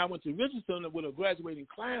when I went to Richardson with a graduating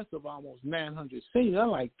class of almost 900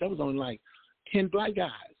 seniors, that was only like 10 black guys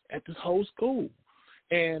at this whole school,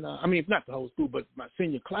 and not the whole school, but my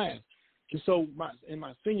senior class. And so in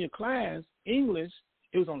my senior class, English,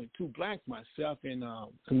 it was only 2 blacks, myself and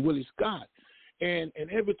Willie Scott. And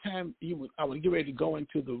every time I would get ready to go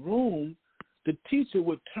into the room, the teacher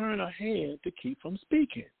would turn her head to keep from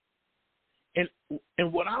speaking.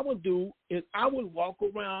 And what I would do is I would walk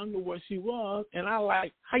around to where she was, and I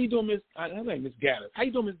like, how you doing, Miss? Her name Miss Gaddis. How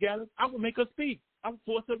you doing, Miss Gaddis? I would make her speak. I would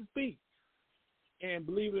force her to speak. And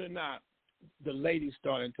believe it or not, the lady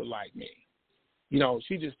started to like me. You know,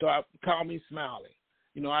 she just started calling me Smiley.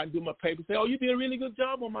 You know, I do my paper, say, "Oh, you did a really good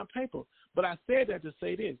job on my paper." But I said that to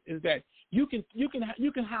say this, is that you can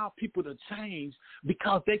have people to change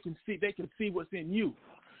because they can see what's in you.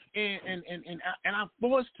 And I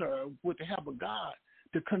forced her, with the help of God,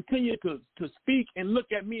 to continue to speak and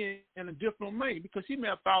look at me in a different way, because she may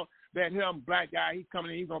have thought that him, black guy, he's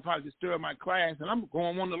coming in, he's going to probably disturb my class, and I'm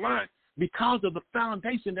going on the line because of the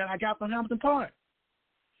foundation that I got from Hamilton Park.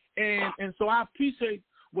 And so I appreciate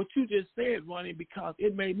what you just said, Ronnie, because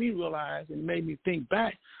it made me realize and made me think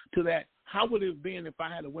back to that. How would it have been if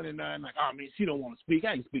I had went in there and like, oh, man, she don't want to speak.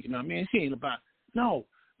 I ain't speaking now, man. She ain't about. No,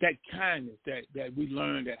 that kindness that we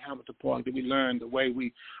learned at Hamilton Park, that we learned the way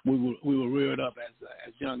we were reared up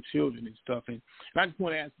as young children and stuff. And I just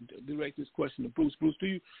want to direct this question to Bruce. Bruce,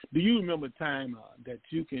 do you remember a time that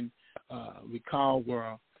you can recall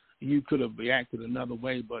where you could have reacted another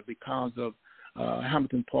way, but because of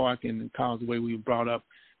Hamilton Park and because of the way we were brought up,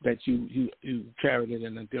 that you carried it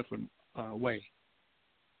in a different way?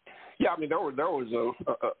 Yeah, I mean, there was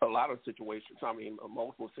a lot of situations. I mean,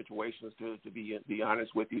 multiple situations, to be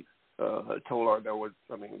honest with you. Told her that was,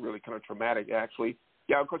 I mean, really kind of traumatic, actually.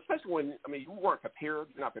 Yeah, because especially when, I mean, you weren't prepared,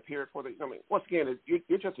 you're not prepared for the, I mean, once again,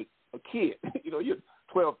 you're just a kid. You know, you're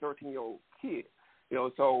a 12, 13-year-old kid. You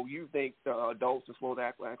know, so you think adults are supposed to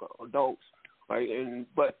act like adults, right?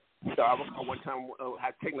 But I recall one time I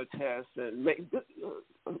had taken a test and made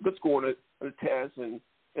a good score on the test, and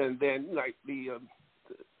then like the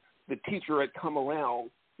teacher had come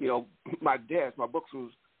around, you know, my desk, my books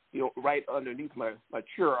was, you know, right underneath my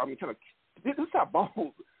chair. I mean, kind of, this is how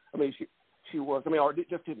bold, I mean, she was. I mean, or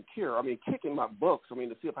just didn't care. I mean, kicking my books, I mean,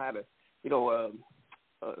 to see if I had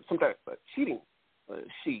some type of cheating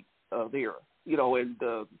sheet there, you know, and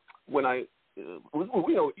when I, you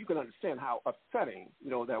know, you can understand how upsetting,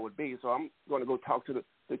 you know, that would be. So I'm going to go talk to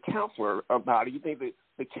the counselor about it. You think that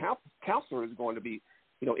the counselor is going to be,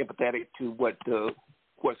 you know, empathetic to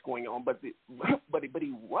what's going on, but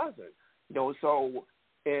he wasn't, you know. So,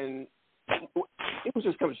 and it was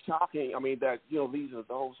just kind of shocking. I mean, that, you know, these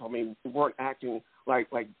adults, I mean, weren't acting like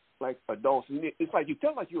adults. And it's like you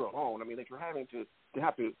felt like you're alone. I mean, that you're having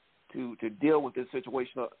to deal with this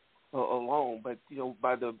situation alone. But, you know,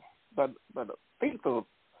 by the faith of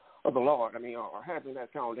the Lord, I mean, or having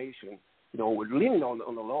that foundation, you know, with leaning on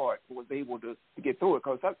the Lord, was able to get through it,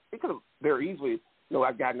 because it could have very easily, you know,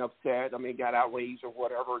 I've gotten upset, I mean, got outraged or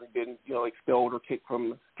whatever, and been, you know, expelled or kicked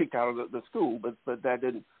out of the school, but that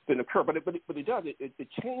didn't occur. But it does. It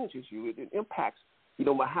changes you. It impacts, you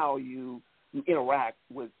know, how you interact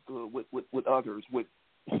with others, with,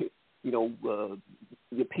 you know,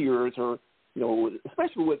 your peers, or, you know,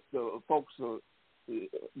 especially with folks,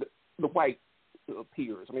 the white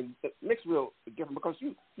peers. I mean, it makes it real different, because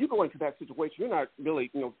you go into that situation, you're not really,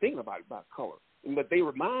 you know, thinking about color, but they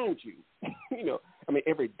remind you, you know, I mean,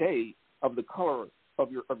 every day of the color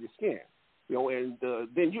of your skin, you know, and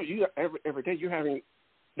then you every day you're having,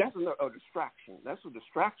 that's a distraction. That's a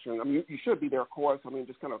distraction. I mean, you should be there, of course. I mean,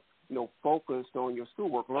 just kind of, you know, focused on your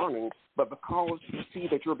schoolwork, learning, but because you see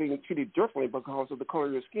that you're being treated differently because of the color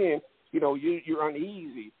of your skin, you know, you're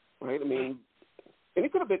uneasy, right? I mean, and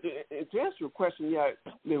it could have been, to answer your question, yeah,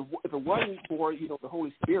 if it wasn't for, you know, the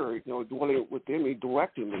Holy Spirit, you know, dwelling within me,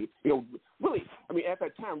 directing me, you know, really, I mean, at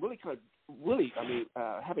that time, really, I mean,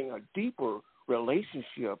 having a deeper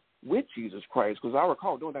relationship with Jesus Christ. Because I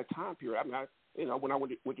recall during that time period, I mean, when I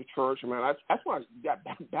went to church, I mean, that's when I got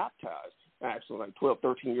baptized, actually, like 12,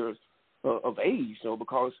 13 years of age,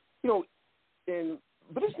 because,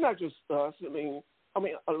 but it's not just us. I mean,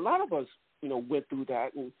 a lot of us, went through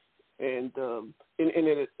that, and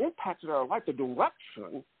it impacted our life, the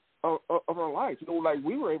direction of our life. Like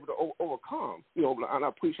we were able to overcome. And I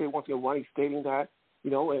appreciate once again Ronnie stating that.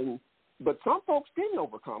 But some folks didn't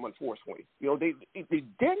overcome, unfortunately. They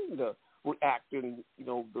didn't react in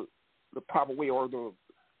the proper way, or the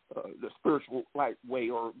spiritual way,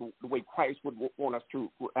 or the way Christ would want us to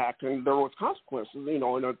react, and there was consequences. And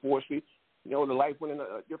unfortunately, the life went in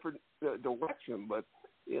a different direction. But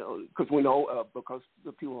because we know, because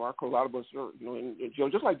the people a lot of us are, in jail,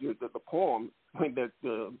 just like the poem that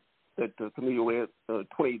Camille read,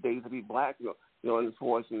 28 Days to Be Black, and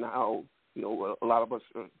for us, and how, a lot of us,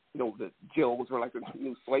 the jails were like a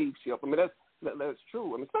new slave ship. I mean, that's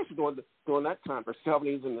true. I mean, especially during that time, the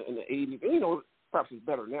 70s and the 80s, and, perhaps it's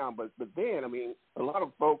better now, but then, I mean, a lot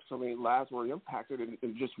of folks, lives were impacted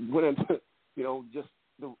and just went into, just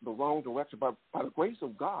the wrong direction by the grace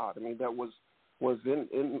of God. I mean, that was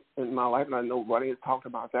in my life, and I know Ronnie has talked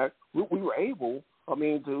about that. We were able,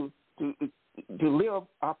 to live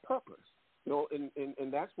our purpose,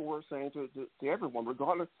 and that's what we're saying to everyone,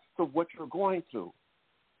 regardless of what you're going through.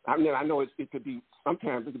 I mean, I know it could be,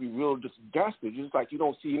 sometimes it could be real disgusting, just like you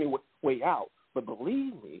don't see any way out. But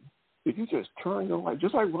believe me, if you just turn your life,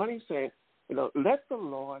 just like Ronnie's saying, let the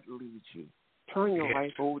Lord lead you. Turn your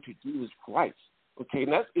life over to Jesus Christ. Okay,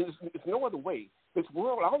 and it's no other way. This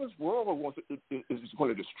world, all this world wants is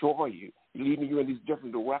going to destroy you, leading you in these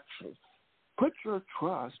different directions. Put your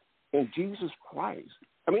trust in Jesus Christ.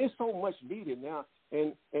 I mean, it's so much needed now.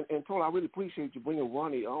 And Tola, I really appreciate you bringing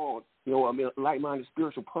Ronnie on. A like-minded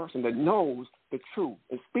spiritual person that knows the truth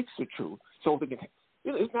and speaks the truth. So they can.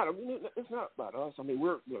 It's not about us. I mean,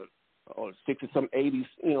 we're 60, some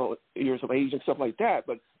 80s, years of age and stuff like that.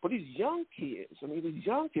 But these young kids, so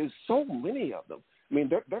many of them. I mean,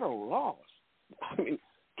 they're lost. I mean,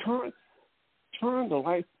 turn the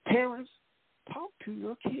life. Parents, talk to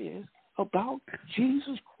your kids about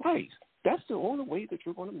Jesus Christ. That's the only way that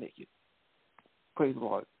you're going to make it. Praise the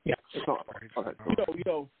Lord. Yeah. So, okay.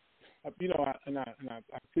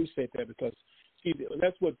 I appreciate that, because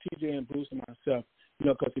that's what TJ and Bruce and myself,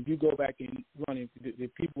 because if you go back and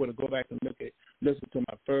if people were to go back and listen to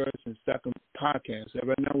my first and second podcast,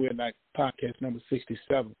 right now we're like podcast number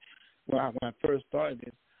 67. When I first started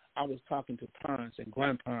this, I was talking to parents and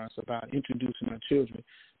grandparents about introducing our children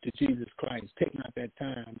to Jesus Christ, taking out that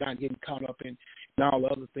time, not getting caught up in all the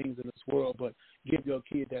other things in this world, but give your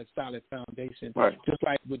kid that solid foundation. Right. Just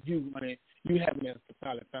like with you, Ronnie, you having that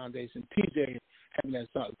solid foundation, TJ having that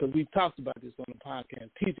solid, because we've talked about this on the podcast,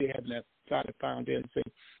 TJ having that solid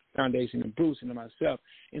foundation, and Bruce and myself.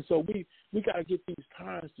 And so we got to get these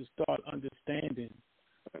parents to start understanding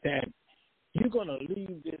that you're going to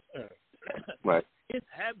leave this earth. Right. It's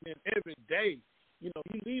happening every day. You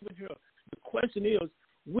leaving here. The question is,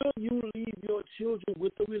 will you leave your children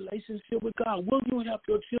with a relationship with God? Will you help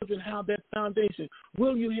your children have that foundation?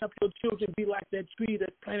 Will you help your children be like that tree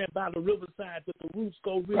that's planted by the riverside, that the roots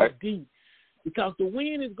go really deep? Because the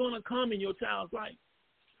wind is going to come in your child's life.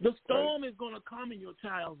 The storm is going to come in your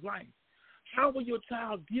child's life. How will your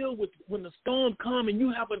child deal with when the storm comes and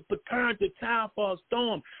you haven't prepared the child for a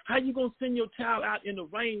storm? How you going to send your child out in the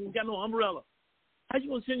rain and got no umbrella? How you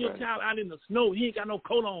going to send your child out in the snow? He ain't got no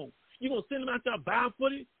coat on. You going to send him out there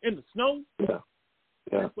barefooted in the snow? Yeah.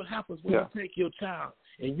 That's what happens when you take your child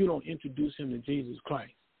and you don't introduce him to Jesus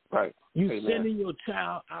Christ. Right. You sending your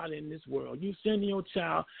child out in this world. You sending your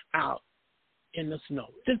child out in the snow.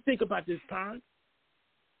 Just think about this, parent.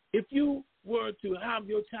 If you were to have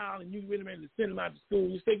your child and you really ready to send him out to school,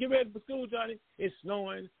 you say, get ready for school, Johnny. It's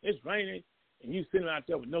snowing, it's raining, and you send him out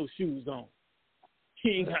there with no shoes on. He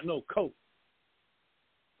ain't got no coat.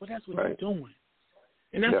 Well, that's what you're doing.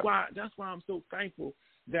 And that's why I'm so thankful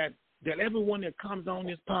that everyone that comes on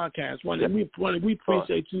this podcast, Ronnie, we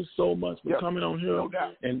appreciate you so much for coming on here.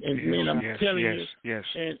 And man, I'm telling you,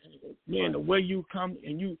 and man, the way you come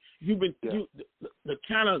and you've been the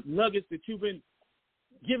kind of nuggets that you've been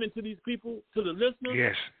giving to these people, to the listeners.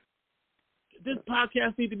 Yes. This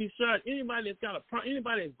podcast needs to be shared. Anybody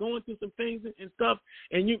that's going through some things and stuff,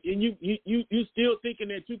 and you still thinking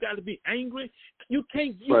that you got to be angry, you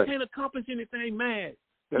can't accomplish anything mad.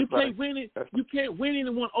 You can't win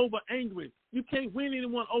anyone over angry. You can't win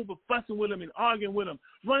anyone over fussing with them and arguing with them.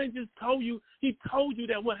 Ronnie just told you. He told you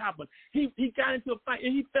that what happened. He got into a fight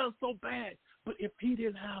and he felt so bad. But if he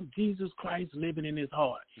didn't have Jesus Christ living in his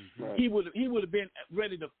heart, right. he would have been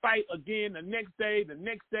ready to fight again the next day, the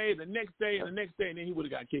next day, the next day, and the next day, and then he would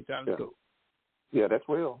have got kicked out of school. Yeah, that's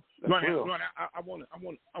real. Ronnie, I want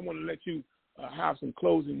to let you have some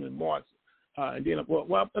closing remarks, and then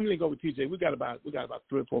let me go with TJ. We got about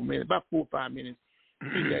 3 or 4 minutes, about 4 or 5 minutes,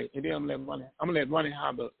 TJ, and then I'm gonna let Ronnie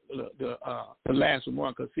have the last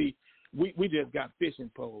remark. Cause see, we just got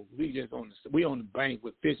fishing poles. We on the bank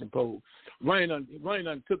with fishing poles. Ronnie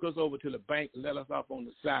done took us over to the bank and let us off on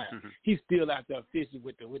the side. Mm-hmm. He's still out there fishing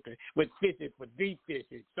with fishing for deep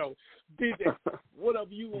fishing. So, DJ,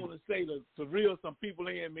 whatever you want to say to reel some people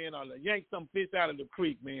in, man, or to yank some fish out of the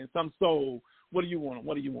creek, man, some soul. What do you want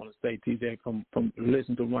to say, TJ, from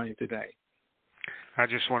listening to Ronnie today? I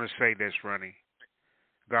just want to say this, Ronnie.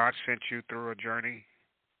 God sent you through a journey.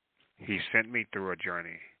 He sent me through a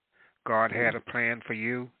journey. God had a plan for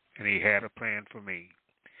you, and he had a plan for me.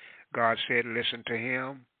 God said, listen to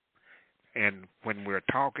him, and when we're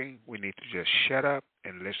talking, we need to just shut up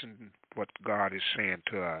and listen to what God is saying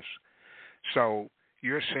to us. So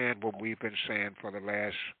you're saying what we've been saying for the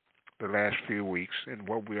last few weeks and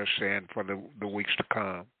what we are saying for the weeks to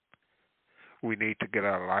come. We need to get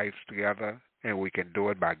our lives together, and we can do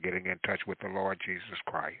it by getting in touch with the Lord Jesus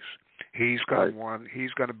Christ. He's going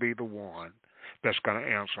to be the one that's going to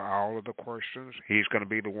answer all of the questions. He's going to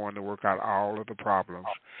be the one to work out all of the problems.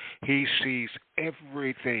 He sees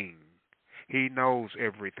everything. He knows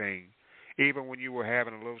everything. Even when you were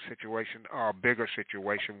having a little situation or a bigger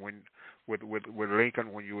situation with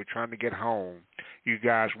Lincoln, when you were trying to get home, you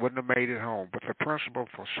guys wouldn't have made it home. But the principal,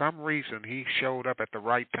 for some reason, he showed up at the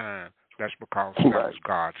right time. That's because that was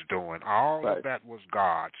God's doing. All of that was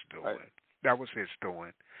God's doing. Right. That was his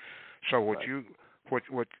doing. So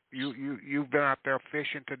you've been out there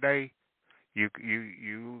fishing today. You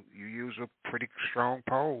use a pretty strong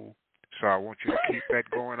pole. So I want you to keep that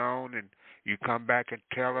going on, and you come back and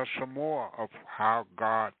tell us some more of how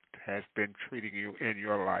God has been treating you in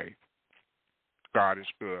your life. God is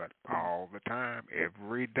good all the time,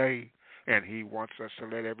 every day, and he wants us to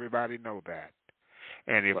let everybody know that.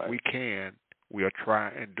 And if we can, we'll try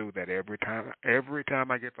and do that every time. Every time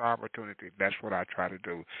I get the opportunity, that's what I try to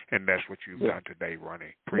do, and that's what you've done today,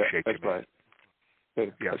 Ronnie. Appreciate you, man.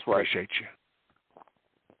 Right. Yeah, that's appreciate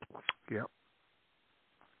you. Yep.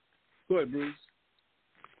 Go ahead, Bruce.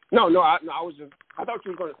 No, I thought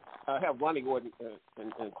you were going to have Ronnie go ahead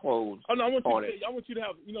and close. Oh no, I want you to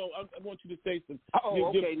have. I want you to say some. Oh,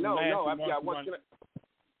 okay.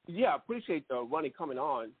 I appreciate Ronnie coming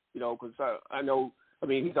on. Because I know. I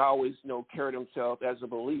mean, he's always carried himself as a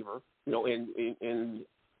believer. And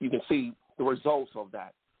you can see the results of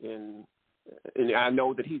that. And I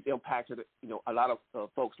know that he's impacted a lot of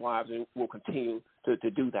folks' lives, and will continue to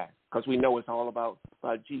do that, because we know it's all about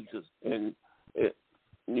Jesus. And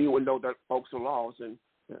you would know that folks are lost, and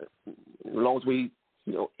as long as we,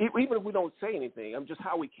 even if we don't say anything, just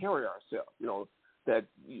how we carry ourselves, that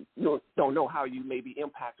you don't know how you may be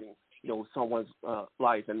impacting, someone's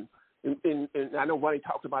life. And I know Ronnie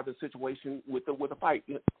talked about the situation with the fight.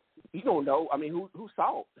 You don't know. I mean, who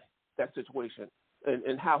saw that situation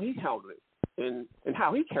and how he handled it, and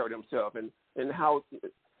how he carried himself, and how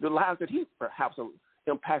the lives that he perhaps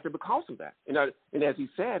impacted because of that. And as he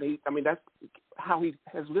said, that's how he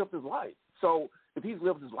has lived his life. So if he's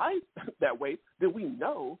lived his life that way, then we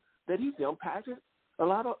know that he's impacted a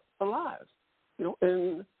lot of lives,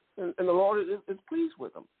 and the Lord is pleased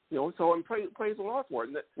with him, So and praise the Lord for it.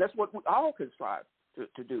 And that's what we all can strive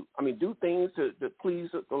to do. I mean, do things to please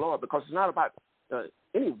the Lord, because it's not about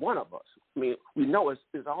any one of us. I mean, we know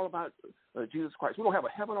it's all about Jesus Christ. We don't have a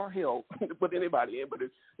heaven or hell to put anybody in, but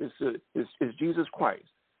it's Jesus Christ.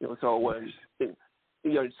 So when as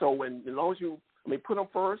long as you put him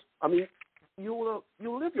first, you'll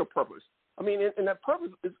live your purpose. And that purpose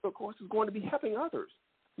is, of course, is going to be helping others.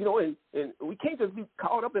 And we can't just be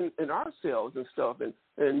caught up in ourselves and stuff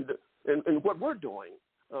and what we're doing.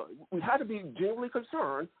 We have to be genuinely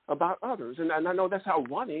concerned about others, and I know that's how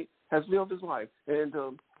Ronnie has lived his life. And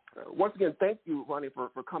once again, thank you, Ronnie, for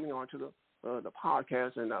coming on to the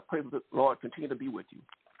podcast, and I pray that the Lord continue to be with you.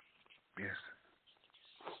 Yes.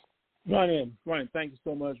 Ronnie, thank you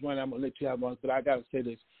so much, Ronnie. I'm gonna let you have one, but I gotta say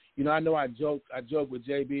this. I know I joke with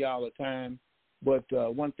JB all the time, but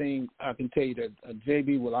one thing I can tell you that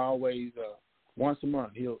JB will always once a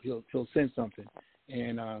month he'll send something,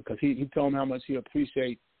 and because he told me how much he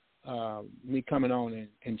appreciate me coming on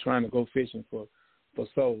and trying to go fishing for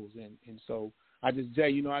souls, and so I just,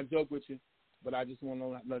 Jay, I joke with you, but I just want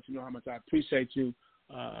to let you know how much I appreciate you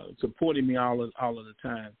supporting me all of the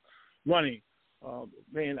time. Ronnie,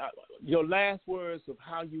 man, your last words of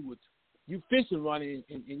how you would you fishing, Ronnie,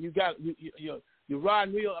 and you got your rod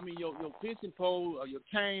and reel. I mean, your fishing pole or your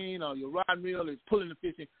cane or your rod and reel is pulling the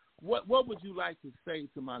fishing. What would you like to say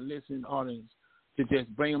to my listening audience to just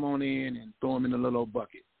bring them on in and throw them in a little old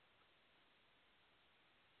bucket?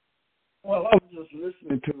 Well, I was just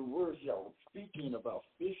listening to the words y'all were speaking about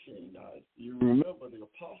fishing. You remember the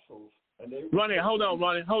apostles, and they. Ronnie, hold on.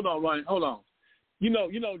 You know,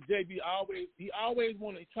 JB always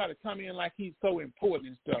want to try to come in like he's so important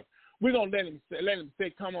and stuff. We're gonna let him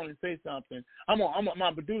say come on and say something.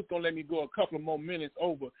 My producer's gonna let me go a couple of more minutes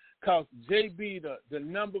over, cause JB, the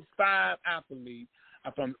number 5 athlete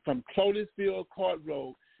from Clotisfield Court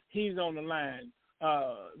Road, he's on the line.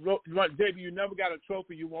 JB, you never got a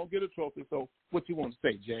trophy. You won't get a trophy. So what you want to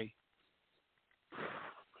say, Jay?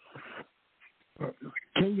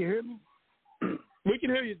 Can you hear me? We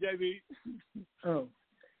can hear you, JB. Oh,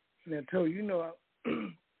 now, Toe,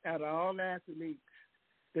 out of all the athletes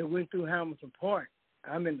that went through Hamilton Park,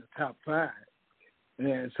 I'm in the top 5.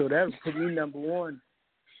 And so that would put me number 1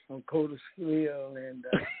 on Clotisfield and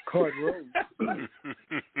Court Road.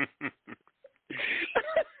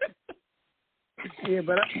 Yeah,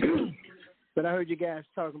 but I heard you guys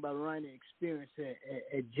talking about Ronnie's experience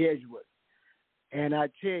at Jesuit, and I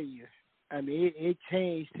tell you, I mean, it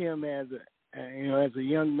changed him as a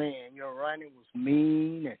young man. Ronnie was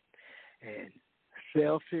mean and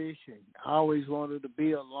selfish and always wanted to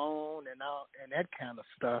be alone and that kind of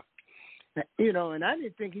stuff. And I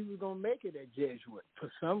didn't think he was gonna make it at Jesuit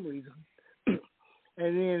for some reason. And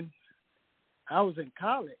then I was in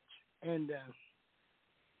college, and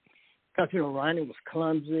because, Ronnie was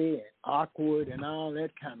clumsy and awkward and all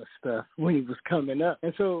that kind of stuff when he was coming up.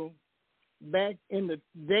 And so back in the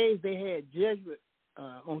days, they had Jesuit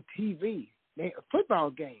on TV, a football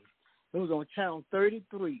game. It was on Channel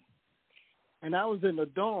 33. And I was in the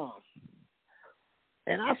dorm.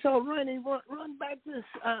 And I saw Ronnie run back this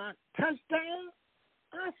touchdown.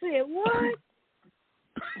 I said, what?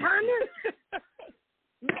 Ronnie?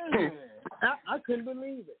 Man, I couldn't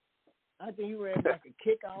believe it. I think he ran back a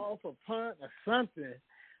kickoff, a punt, or something,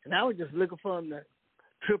 and I was just looking for him to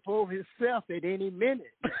trip over himself at any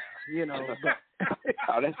minute, But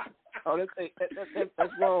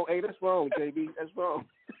that's wrong. Hey, that's wrong, JB. That's wrong.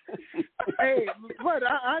 Hey, but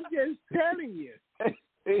I'm just telling you.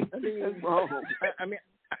 That's wrong. I mean,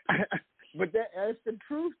 but that's the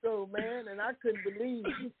truth, though, man. And I couldn't believe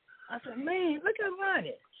it. I said, man, look at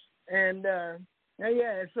Ronnie, and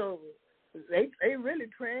so. They really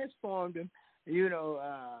transformed him, because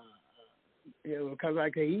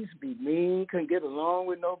he used to be mean, couldn't get along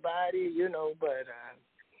with nobody, but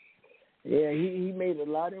he made a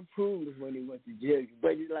lot of improvements when he went to jail.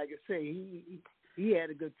 But like I say, he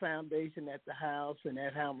had a good foundation at the house and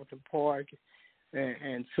at Hamilton Park,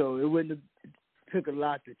 and so it wouldn't have took a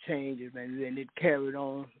lot to change it, and then it carried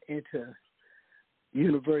on into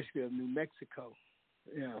University of New Mexico,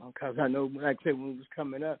 because I know, like I said, when we was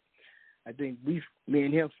coming up, I think me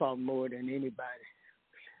and him fought more than anybody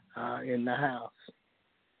in the house.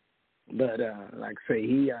 But like I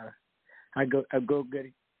say, I go get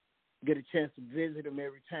a chance to visit him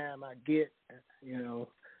every time I get.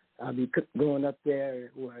 I'll be going up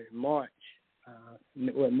there in March,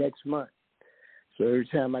 next month. So every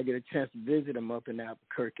time I get a chance to visit him up in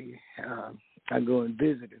Albuquerque, I go and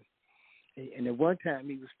visit him. And at one time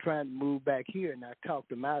he was trying to move back here, and I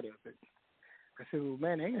talked him out of it. I said, well,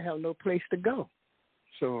 man, they ain't have no place to go.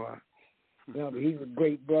 So, he's a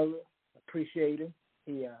great brother. Appreciate him.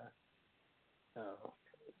 He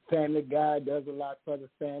family guy, does a lot for the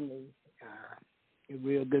family. A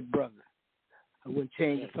real good brother. I wouldn't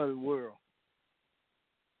change it for the world.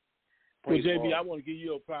 Well, JB, I want to give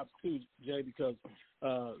you a props too, Jay, because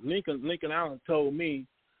Lincoln Allen told me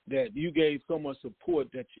that you gave so much support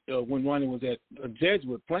that when Ronnie was at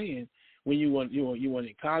Jesuit playing, when you went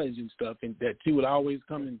in college and stuff, and that you would always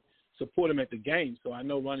come and support him at the game. So I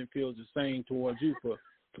know Ronnie feels the same towards you for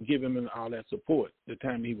giving him all that support the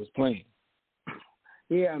time he was playing.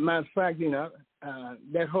 Yeah, matter of fact,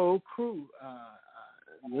 that whole crew,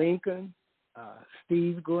 Lincoln,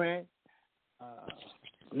 Steve Grant,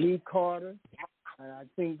 Lee Carter. I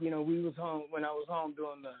think we was home when I was home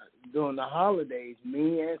during the holidays.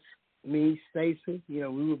 Me, Stacy, we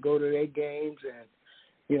would go to their games and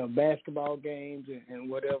basketball games and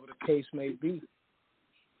whatever the case may be.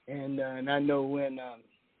 And I know when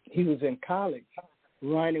he was in college,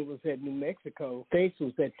 Ronnie was at New Mexico, Stacy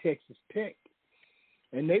was at Texas Tech,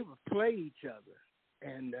 and they would play each other.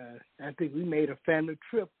 And I think we made a family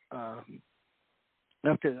trip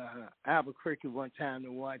up to Albuquerque one time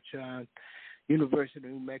to watch University of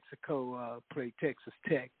New Mexico play Texas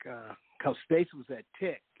Tech, because Stacy was at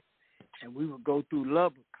Tech, and we would go through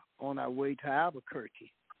Lubbock on our way to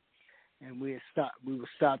Albuquerque, and we would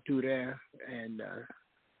stop through there and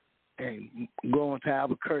go on to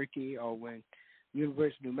Albuquerque, or when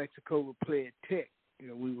University of New Mexico would play at Tech,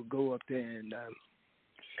 we would go up there, and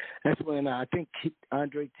that's when I think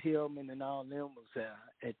Andre Tillman and all them was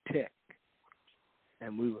at Tech,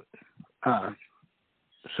 and we would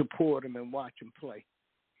support them and watch them play.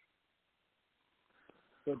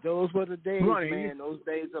 But those were the days, Ronnie, man. Those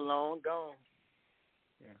days are long gone.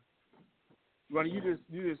 Yeah. Ronnie, you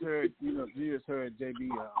just heard JB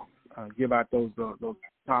give out those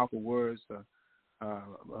powerful words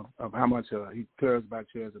of how much he cares about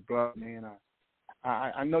you as a brother, man.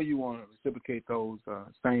 I know you want to reciprocate those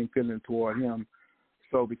same feelings toward him.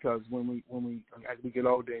 So because when we as we get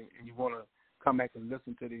older and you want to come back and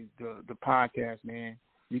listen to the podcast, man,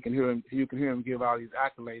 you can hear him give all these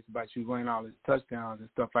accolades about you running all his touchdowns and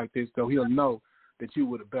stuff like this. So he'll know that you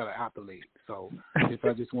were the better athlete. So if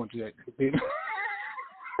I just want you to.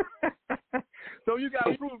 So you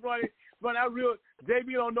got proof, Ronnie. But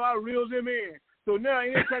JB don't know I reeled him in. So now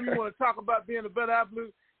anytime you want to talk about being a better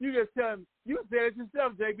athlete, you just tell him, you said it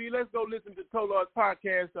yourself, JB. Let's go listen to Tolar's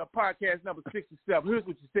podcast, podcast number 67. Here's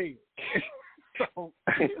what you said. So,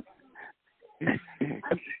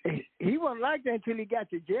 he wasn't like that until he got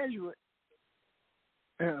to Jesuit.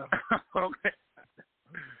 Okay.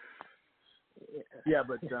 Yeah,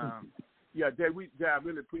 but I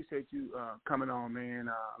really appreciate you coming on, man.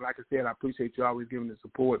 Like I said, I appreciate you always giving the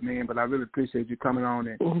support, man. But I really appreciate you coming on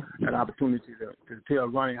and an opportunity to tell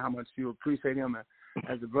Ronnie how much you appreciate him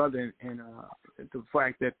as a brother, and the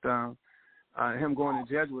fact that him going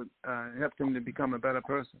to Jesuit helped him to become a better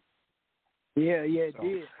person. Yeah, it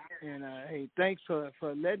did. And hey, thanks for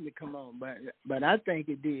letting me come on. But I think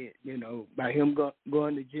it did, by him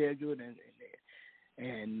going to Jesuit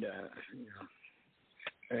and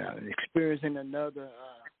experiencing another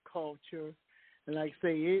culture. And like I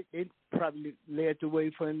say, it probably led the way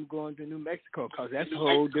for him going to New Mexico, because that's a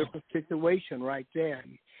whole different situation right there.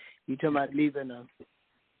 You're talking about leaving an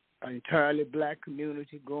entirely black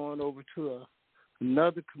community, going over to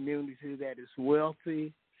another community that is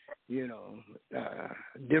wealthy,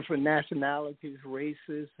 different nationalities,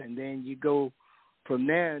 races, and then you go from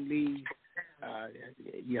there and leave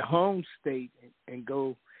your home state and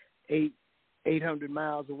go 800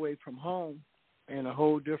 miles away from home in a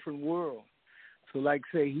whole different world. So, like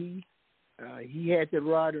I say, he had the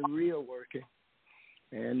rod and reel working,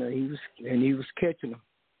 and he was catching them.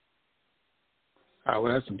 Oh,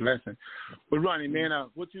 well, that's a blessing. But Ronnie, man,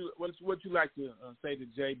 what you like to say to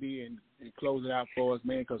JB and close it out for us,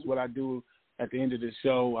 man? Because what I do at the end of the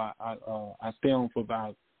show, I stay on for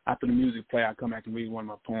about, after the music play, I come back and read one of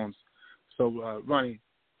my poems. So, Ronnie,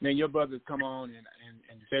 man, your brother come on and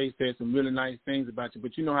Jay said some really nice things about you,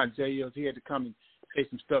 but you know how Jay is. He had to come and say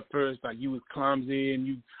some stuff first, like you was clumsy and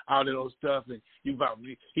you all of those stuff, and he was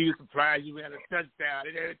surprised you had a touchdown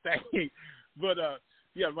and everything. But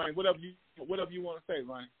yeah, Ronnie, whatever you want to say,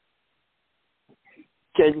 Ronnie.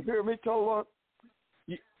 Can you hear me, Tolar?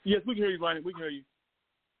 Yes, we can hear you, Ronnie. We can hear you.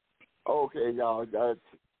 Okay, y'all.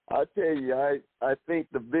 I tell you, I think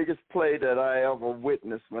the biggest play that I ever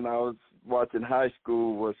witnessed when I was watching high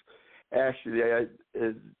school was actually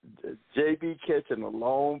JB catching a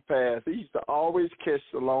long pass. He used to always catch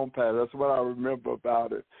the long pass. That's what I remember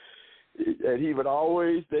about it. And he would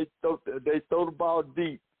always, they throw the ball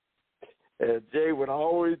deep. And Jay would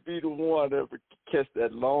always be the one that would catch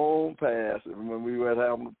that long pass when we were at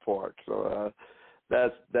Hamilton Park. So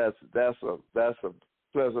that's a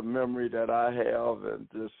pleasant memory that I have and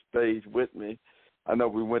just stays with me. I know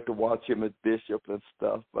we went to watch him at Bishop and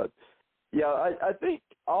stuff, but yeah, I think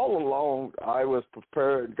all along I was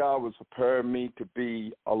prepared. God was preparing me to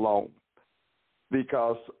be alone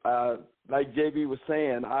because, like JB was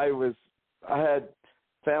saying, I had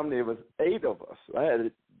family. It was 8 of us. I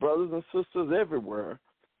had brothers and sisters everywhere,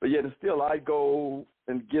 but yet still I'd go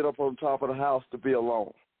and get up on top of the house to be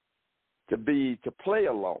alone, to play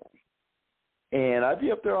alone. And I'd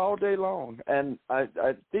be up there all day long. And I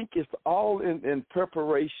think it's all in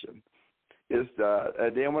preparation.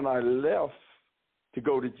 And then when I left to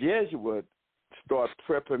go to Jesuit, start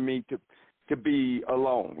prepping me to be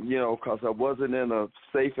alone, because I wasn't in a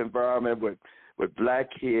safe environment with black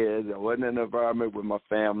kids. I wasn't in an environment with my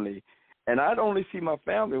family. And I'd only see my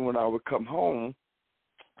family when I would come home,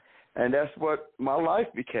 and that's what my life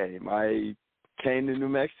became. I came to New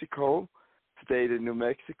Mexico, stayed in New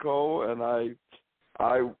Mexico, and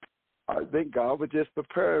I think God was just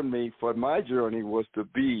preparing me for my journey was to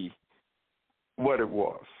be what it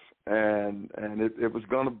was, and it was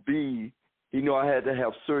going to be. I had to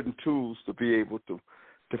have certain tools to be able to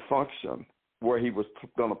to function where he was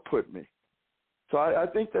going to put me. So I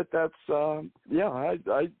think that's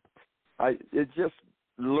it's just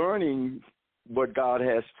learning what God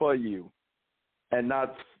has for you and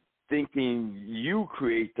not thinking you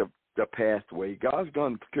create the pathway. God's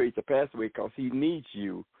going to create the pathway because he needs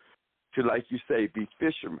you to, like you say, be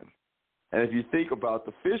fishermen. And if you think about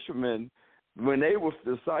the fishermen, when the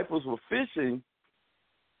disciples were fishing,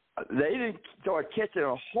 they didn't start catching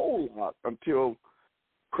a whole lot until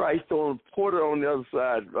Christ put it on the other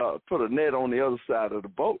side, put a net on the other side of the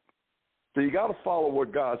boat. So you got to follow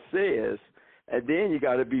what God says, and then you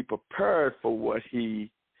got to be prepared for where he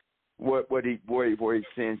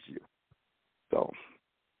sends you. So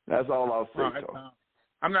that's all I'll say.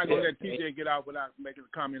 I'm not going to let TJ get out without making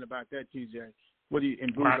a comment about that, TJ.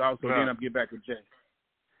 And Bruce also, then I'll get back to Jay.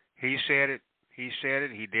 He said it.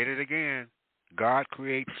 He did it again. God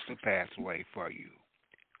creates the pathway for you.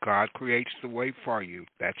 God creates the way for you.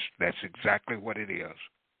 That's exactly what it is.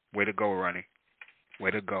 Way to go, Ronnie.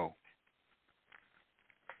 Way to go.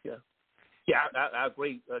 Yeah, I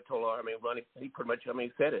agree, Tolar. I mean, Ronnie, he pretty much,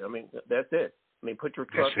 said it. That's it. Put your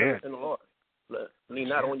trust in the Lord. Lean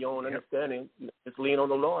not on your own understanding. Just lean on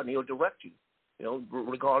the Lord, and He'll direct you.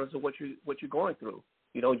 Regardless of what you're going through.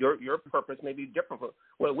 Your purpose may be different.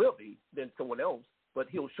 It will be than someone else, but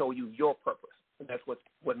He'll show you your purpose, and that's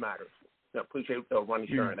what matters. I appreciate Ronnie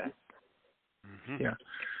sharing that. Mm-hmm.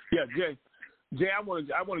 Yeah, Jay. I want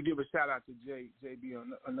to give a shout out to JB,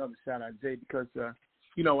 another shout out, Jay, because I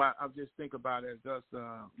just think about it as us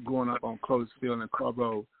growing up on Closefield and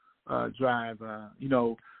Carborough Drive.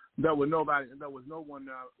 There was no one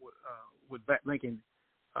with making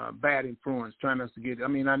bad influence, trying us to get.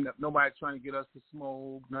 Nobody trying to get us to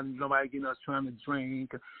smoke. Nobody getting us trying to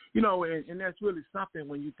drink. And that's really something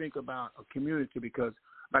when you think about a community, because,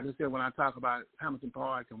 like I said, when I talk about Hamilton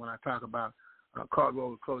Park and when I talk about Carborough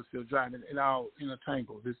and Closefield Drive, it all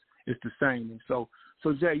intertangled. It's the same. And so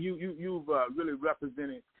Jay, you've really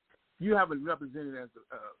represented. You haven't represented as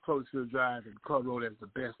Closefield Drive and Carborough as the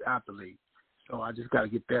best athlete. So I just got to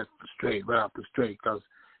get that straight, right off the straight, because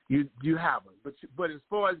you haven't. But as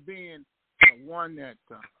far as being one that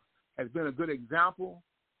has been a good example,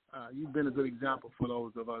 you've been a good example for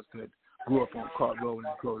those of us that grew up on Carborough and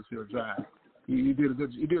Closefield Drive. You did a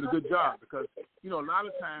good job, because a lot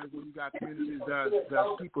of times when you got communities, there's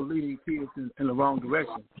people leading kids in the wrong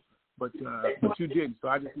direction, but you didn't. So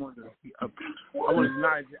I just wanted to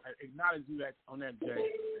acknowledge you on that,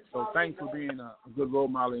 Jay. So thanks for being a good role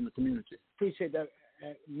model in the community. Appreciate that.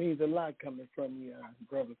 It means a lot coming from you,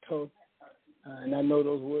 Brother Toth. And I know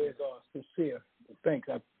those words are sincere. Thanks.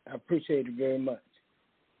 I appreciate it very much.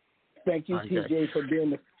 Thank you, TJ, for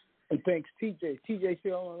being and thanks, TJ. TJ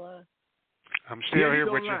still on the line? I'm still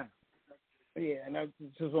here with you. Yeah, and I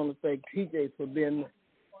just want to thank TJ for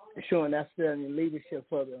showing outstanding leadership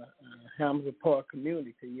for the Hamilton Park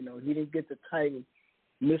community. He didn't get the title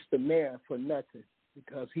Mr. Mayor for nothing,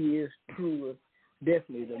 because he is truly,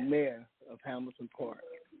 definitely the mayor of Hamilton Park.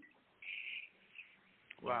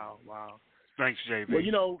 Wow. Thanks, JB.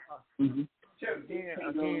 Well,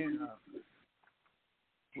 again,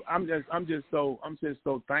 I'm just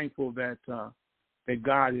so thankful that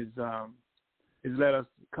God is let us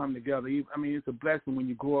come together. It's a blessing when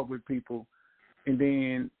you grow up with people, and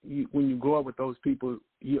then when you grow up with those people,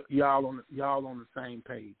 y'all on the same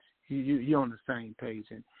page. You're on the same page,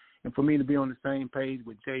 and for me to be on the same page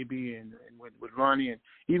with JB and with Ronnie, and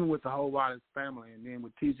even with the whole Wallace family, and then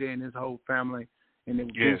with TJ and his whole family, and then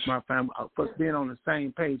with my family, first being on the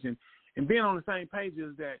same page, and being on the same page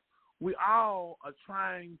is that we all are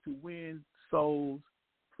trying to win souls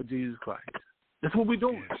for Jesus Christ. That's what we're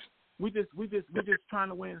doing. Yes. We're just trying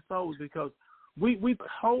to win souls, because we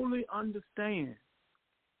totally understand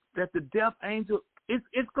that the death angel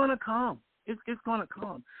it's gonna come. It's gonna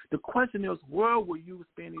come. The question is, where will you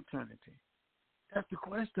spend eternity? That's the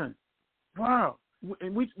question. Wow.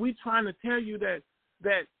 And we trying to tell you that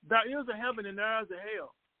there is a heaven and there is a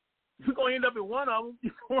hell. You're gonna end up in one of them.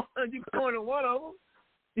 You're going in one of them.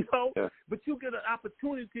 Yeah. But you get an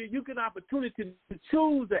opportunity. You get an opportunity to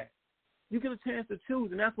choose that. You get a chance to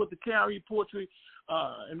choose, and that's what the KRE Poetry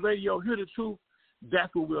and Radio Hear the Truth.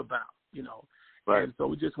 That's what we're about, Right. And so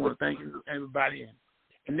we just want to thank everybody.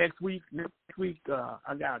 And next week,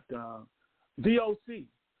 I got DOC,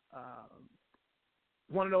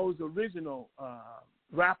 one of those original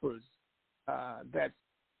rappers that's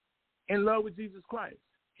in love with Jesus Christ,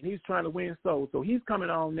 and he's trying to win souls. So he's coming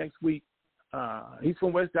on next week. He's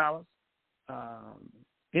from West Dallas.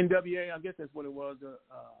 NWA, I guess that's what it was. The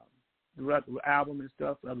album and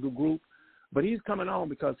stuff of the group. But he's coming on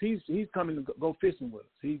because he's coming to go fishing with us.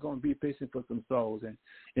 He's going to be fishing for some souls. And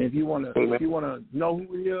if you want to know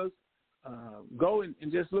who he is, go and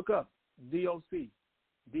just look up DOC,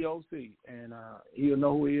 and he'll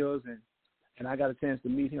know who he is. And I got a chance to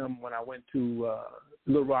meet him when I went to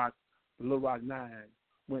Little Rock 9.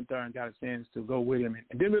 Went there and got a chance to go with him,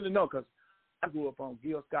 and didn't really know because I grew up on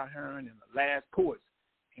Gil Scott-Heron and the Last Course.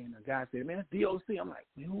 And the guy said, "Man, that's DOC." I'm like,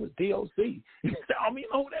 "Man, who is DOC?" He said, "Oh, you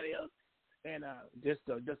know who that is?" And just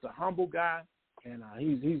a humble guy, and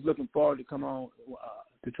he's looking forward to come on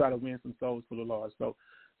to try to win some souls for the Lord. So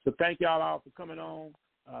thank y'all all for coming on.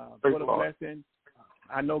 What a blessing.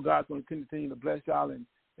 I know God's going to continue to bless y'all. And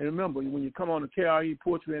remember, when you come on to KRE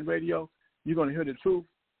Poetry and Radio, you're going to hear the truth,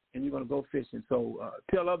 and you're going to go fishing. So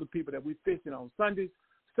tell other people that we're fishing on Sundays.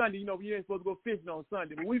 Sunday, you ain't supposed to go fishing on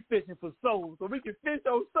Sunday, but we fishing for souls. So we can fish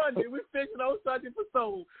on Sunday. We're fishing on Sunday for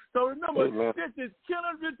souls. So remember, This is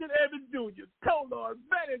Killer Richard Evans Jr., Toe-Lord,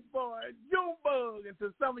 Bennett Boy, Junebug, and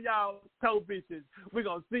to some of y'all toe fishes. We're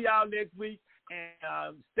going to see y'all next week.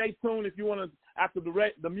 And stay tuned if you want to, after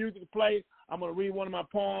the music play, I'm going to read one of my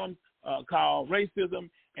poems called Racism,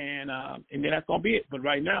 and then that's going to be it. But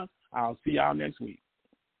right now, I'll see y'all next week.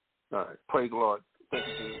 All right. Praise the Lord. Thank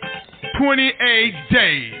you. 28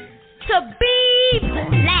 days to be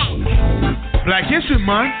black. Black History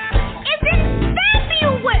Month It's in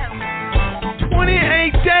February.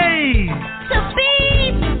 28 days To be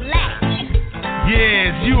black.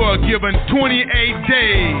 Yes, you are given 28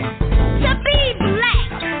 days To be black.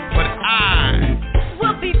 But I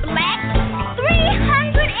will be black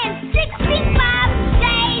 365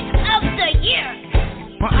 days of the year.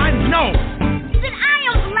 But I know that I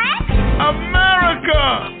am black. America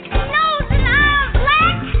knows that I am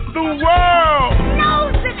black. The world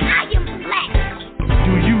knows that I am black.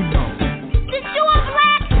 Do you know that you are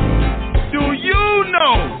black? Do you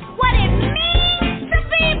know what it means to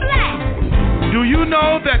be black? Do you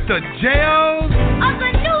know that the jails are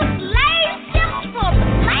the new slave ships for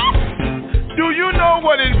black? Do you know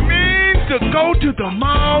what it means to go to the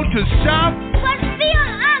mall to shop?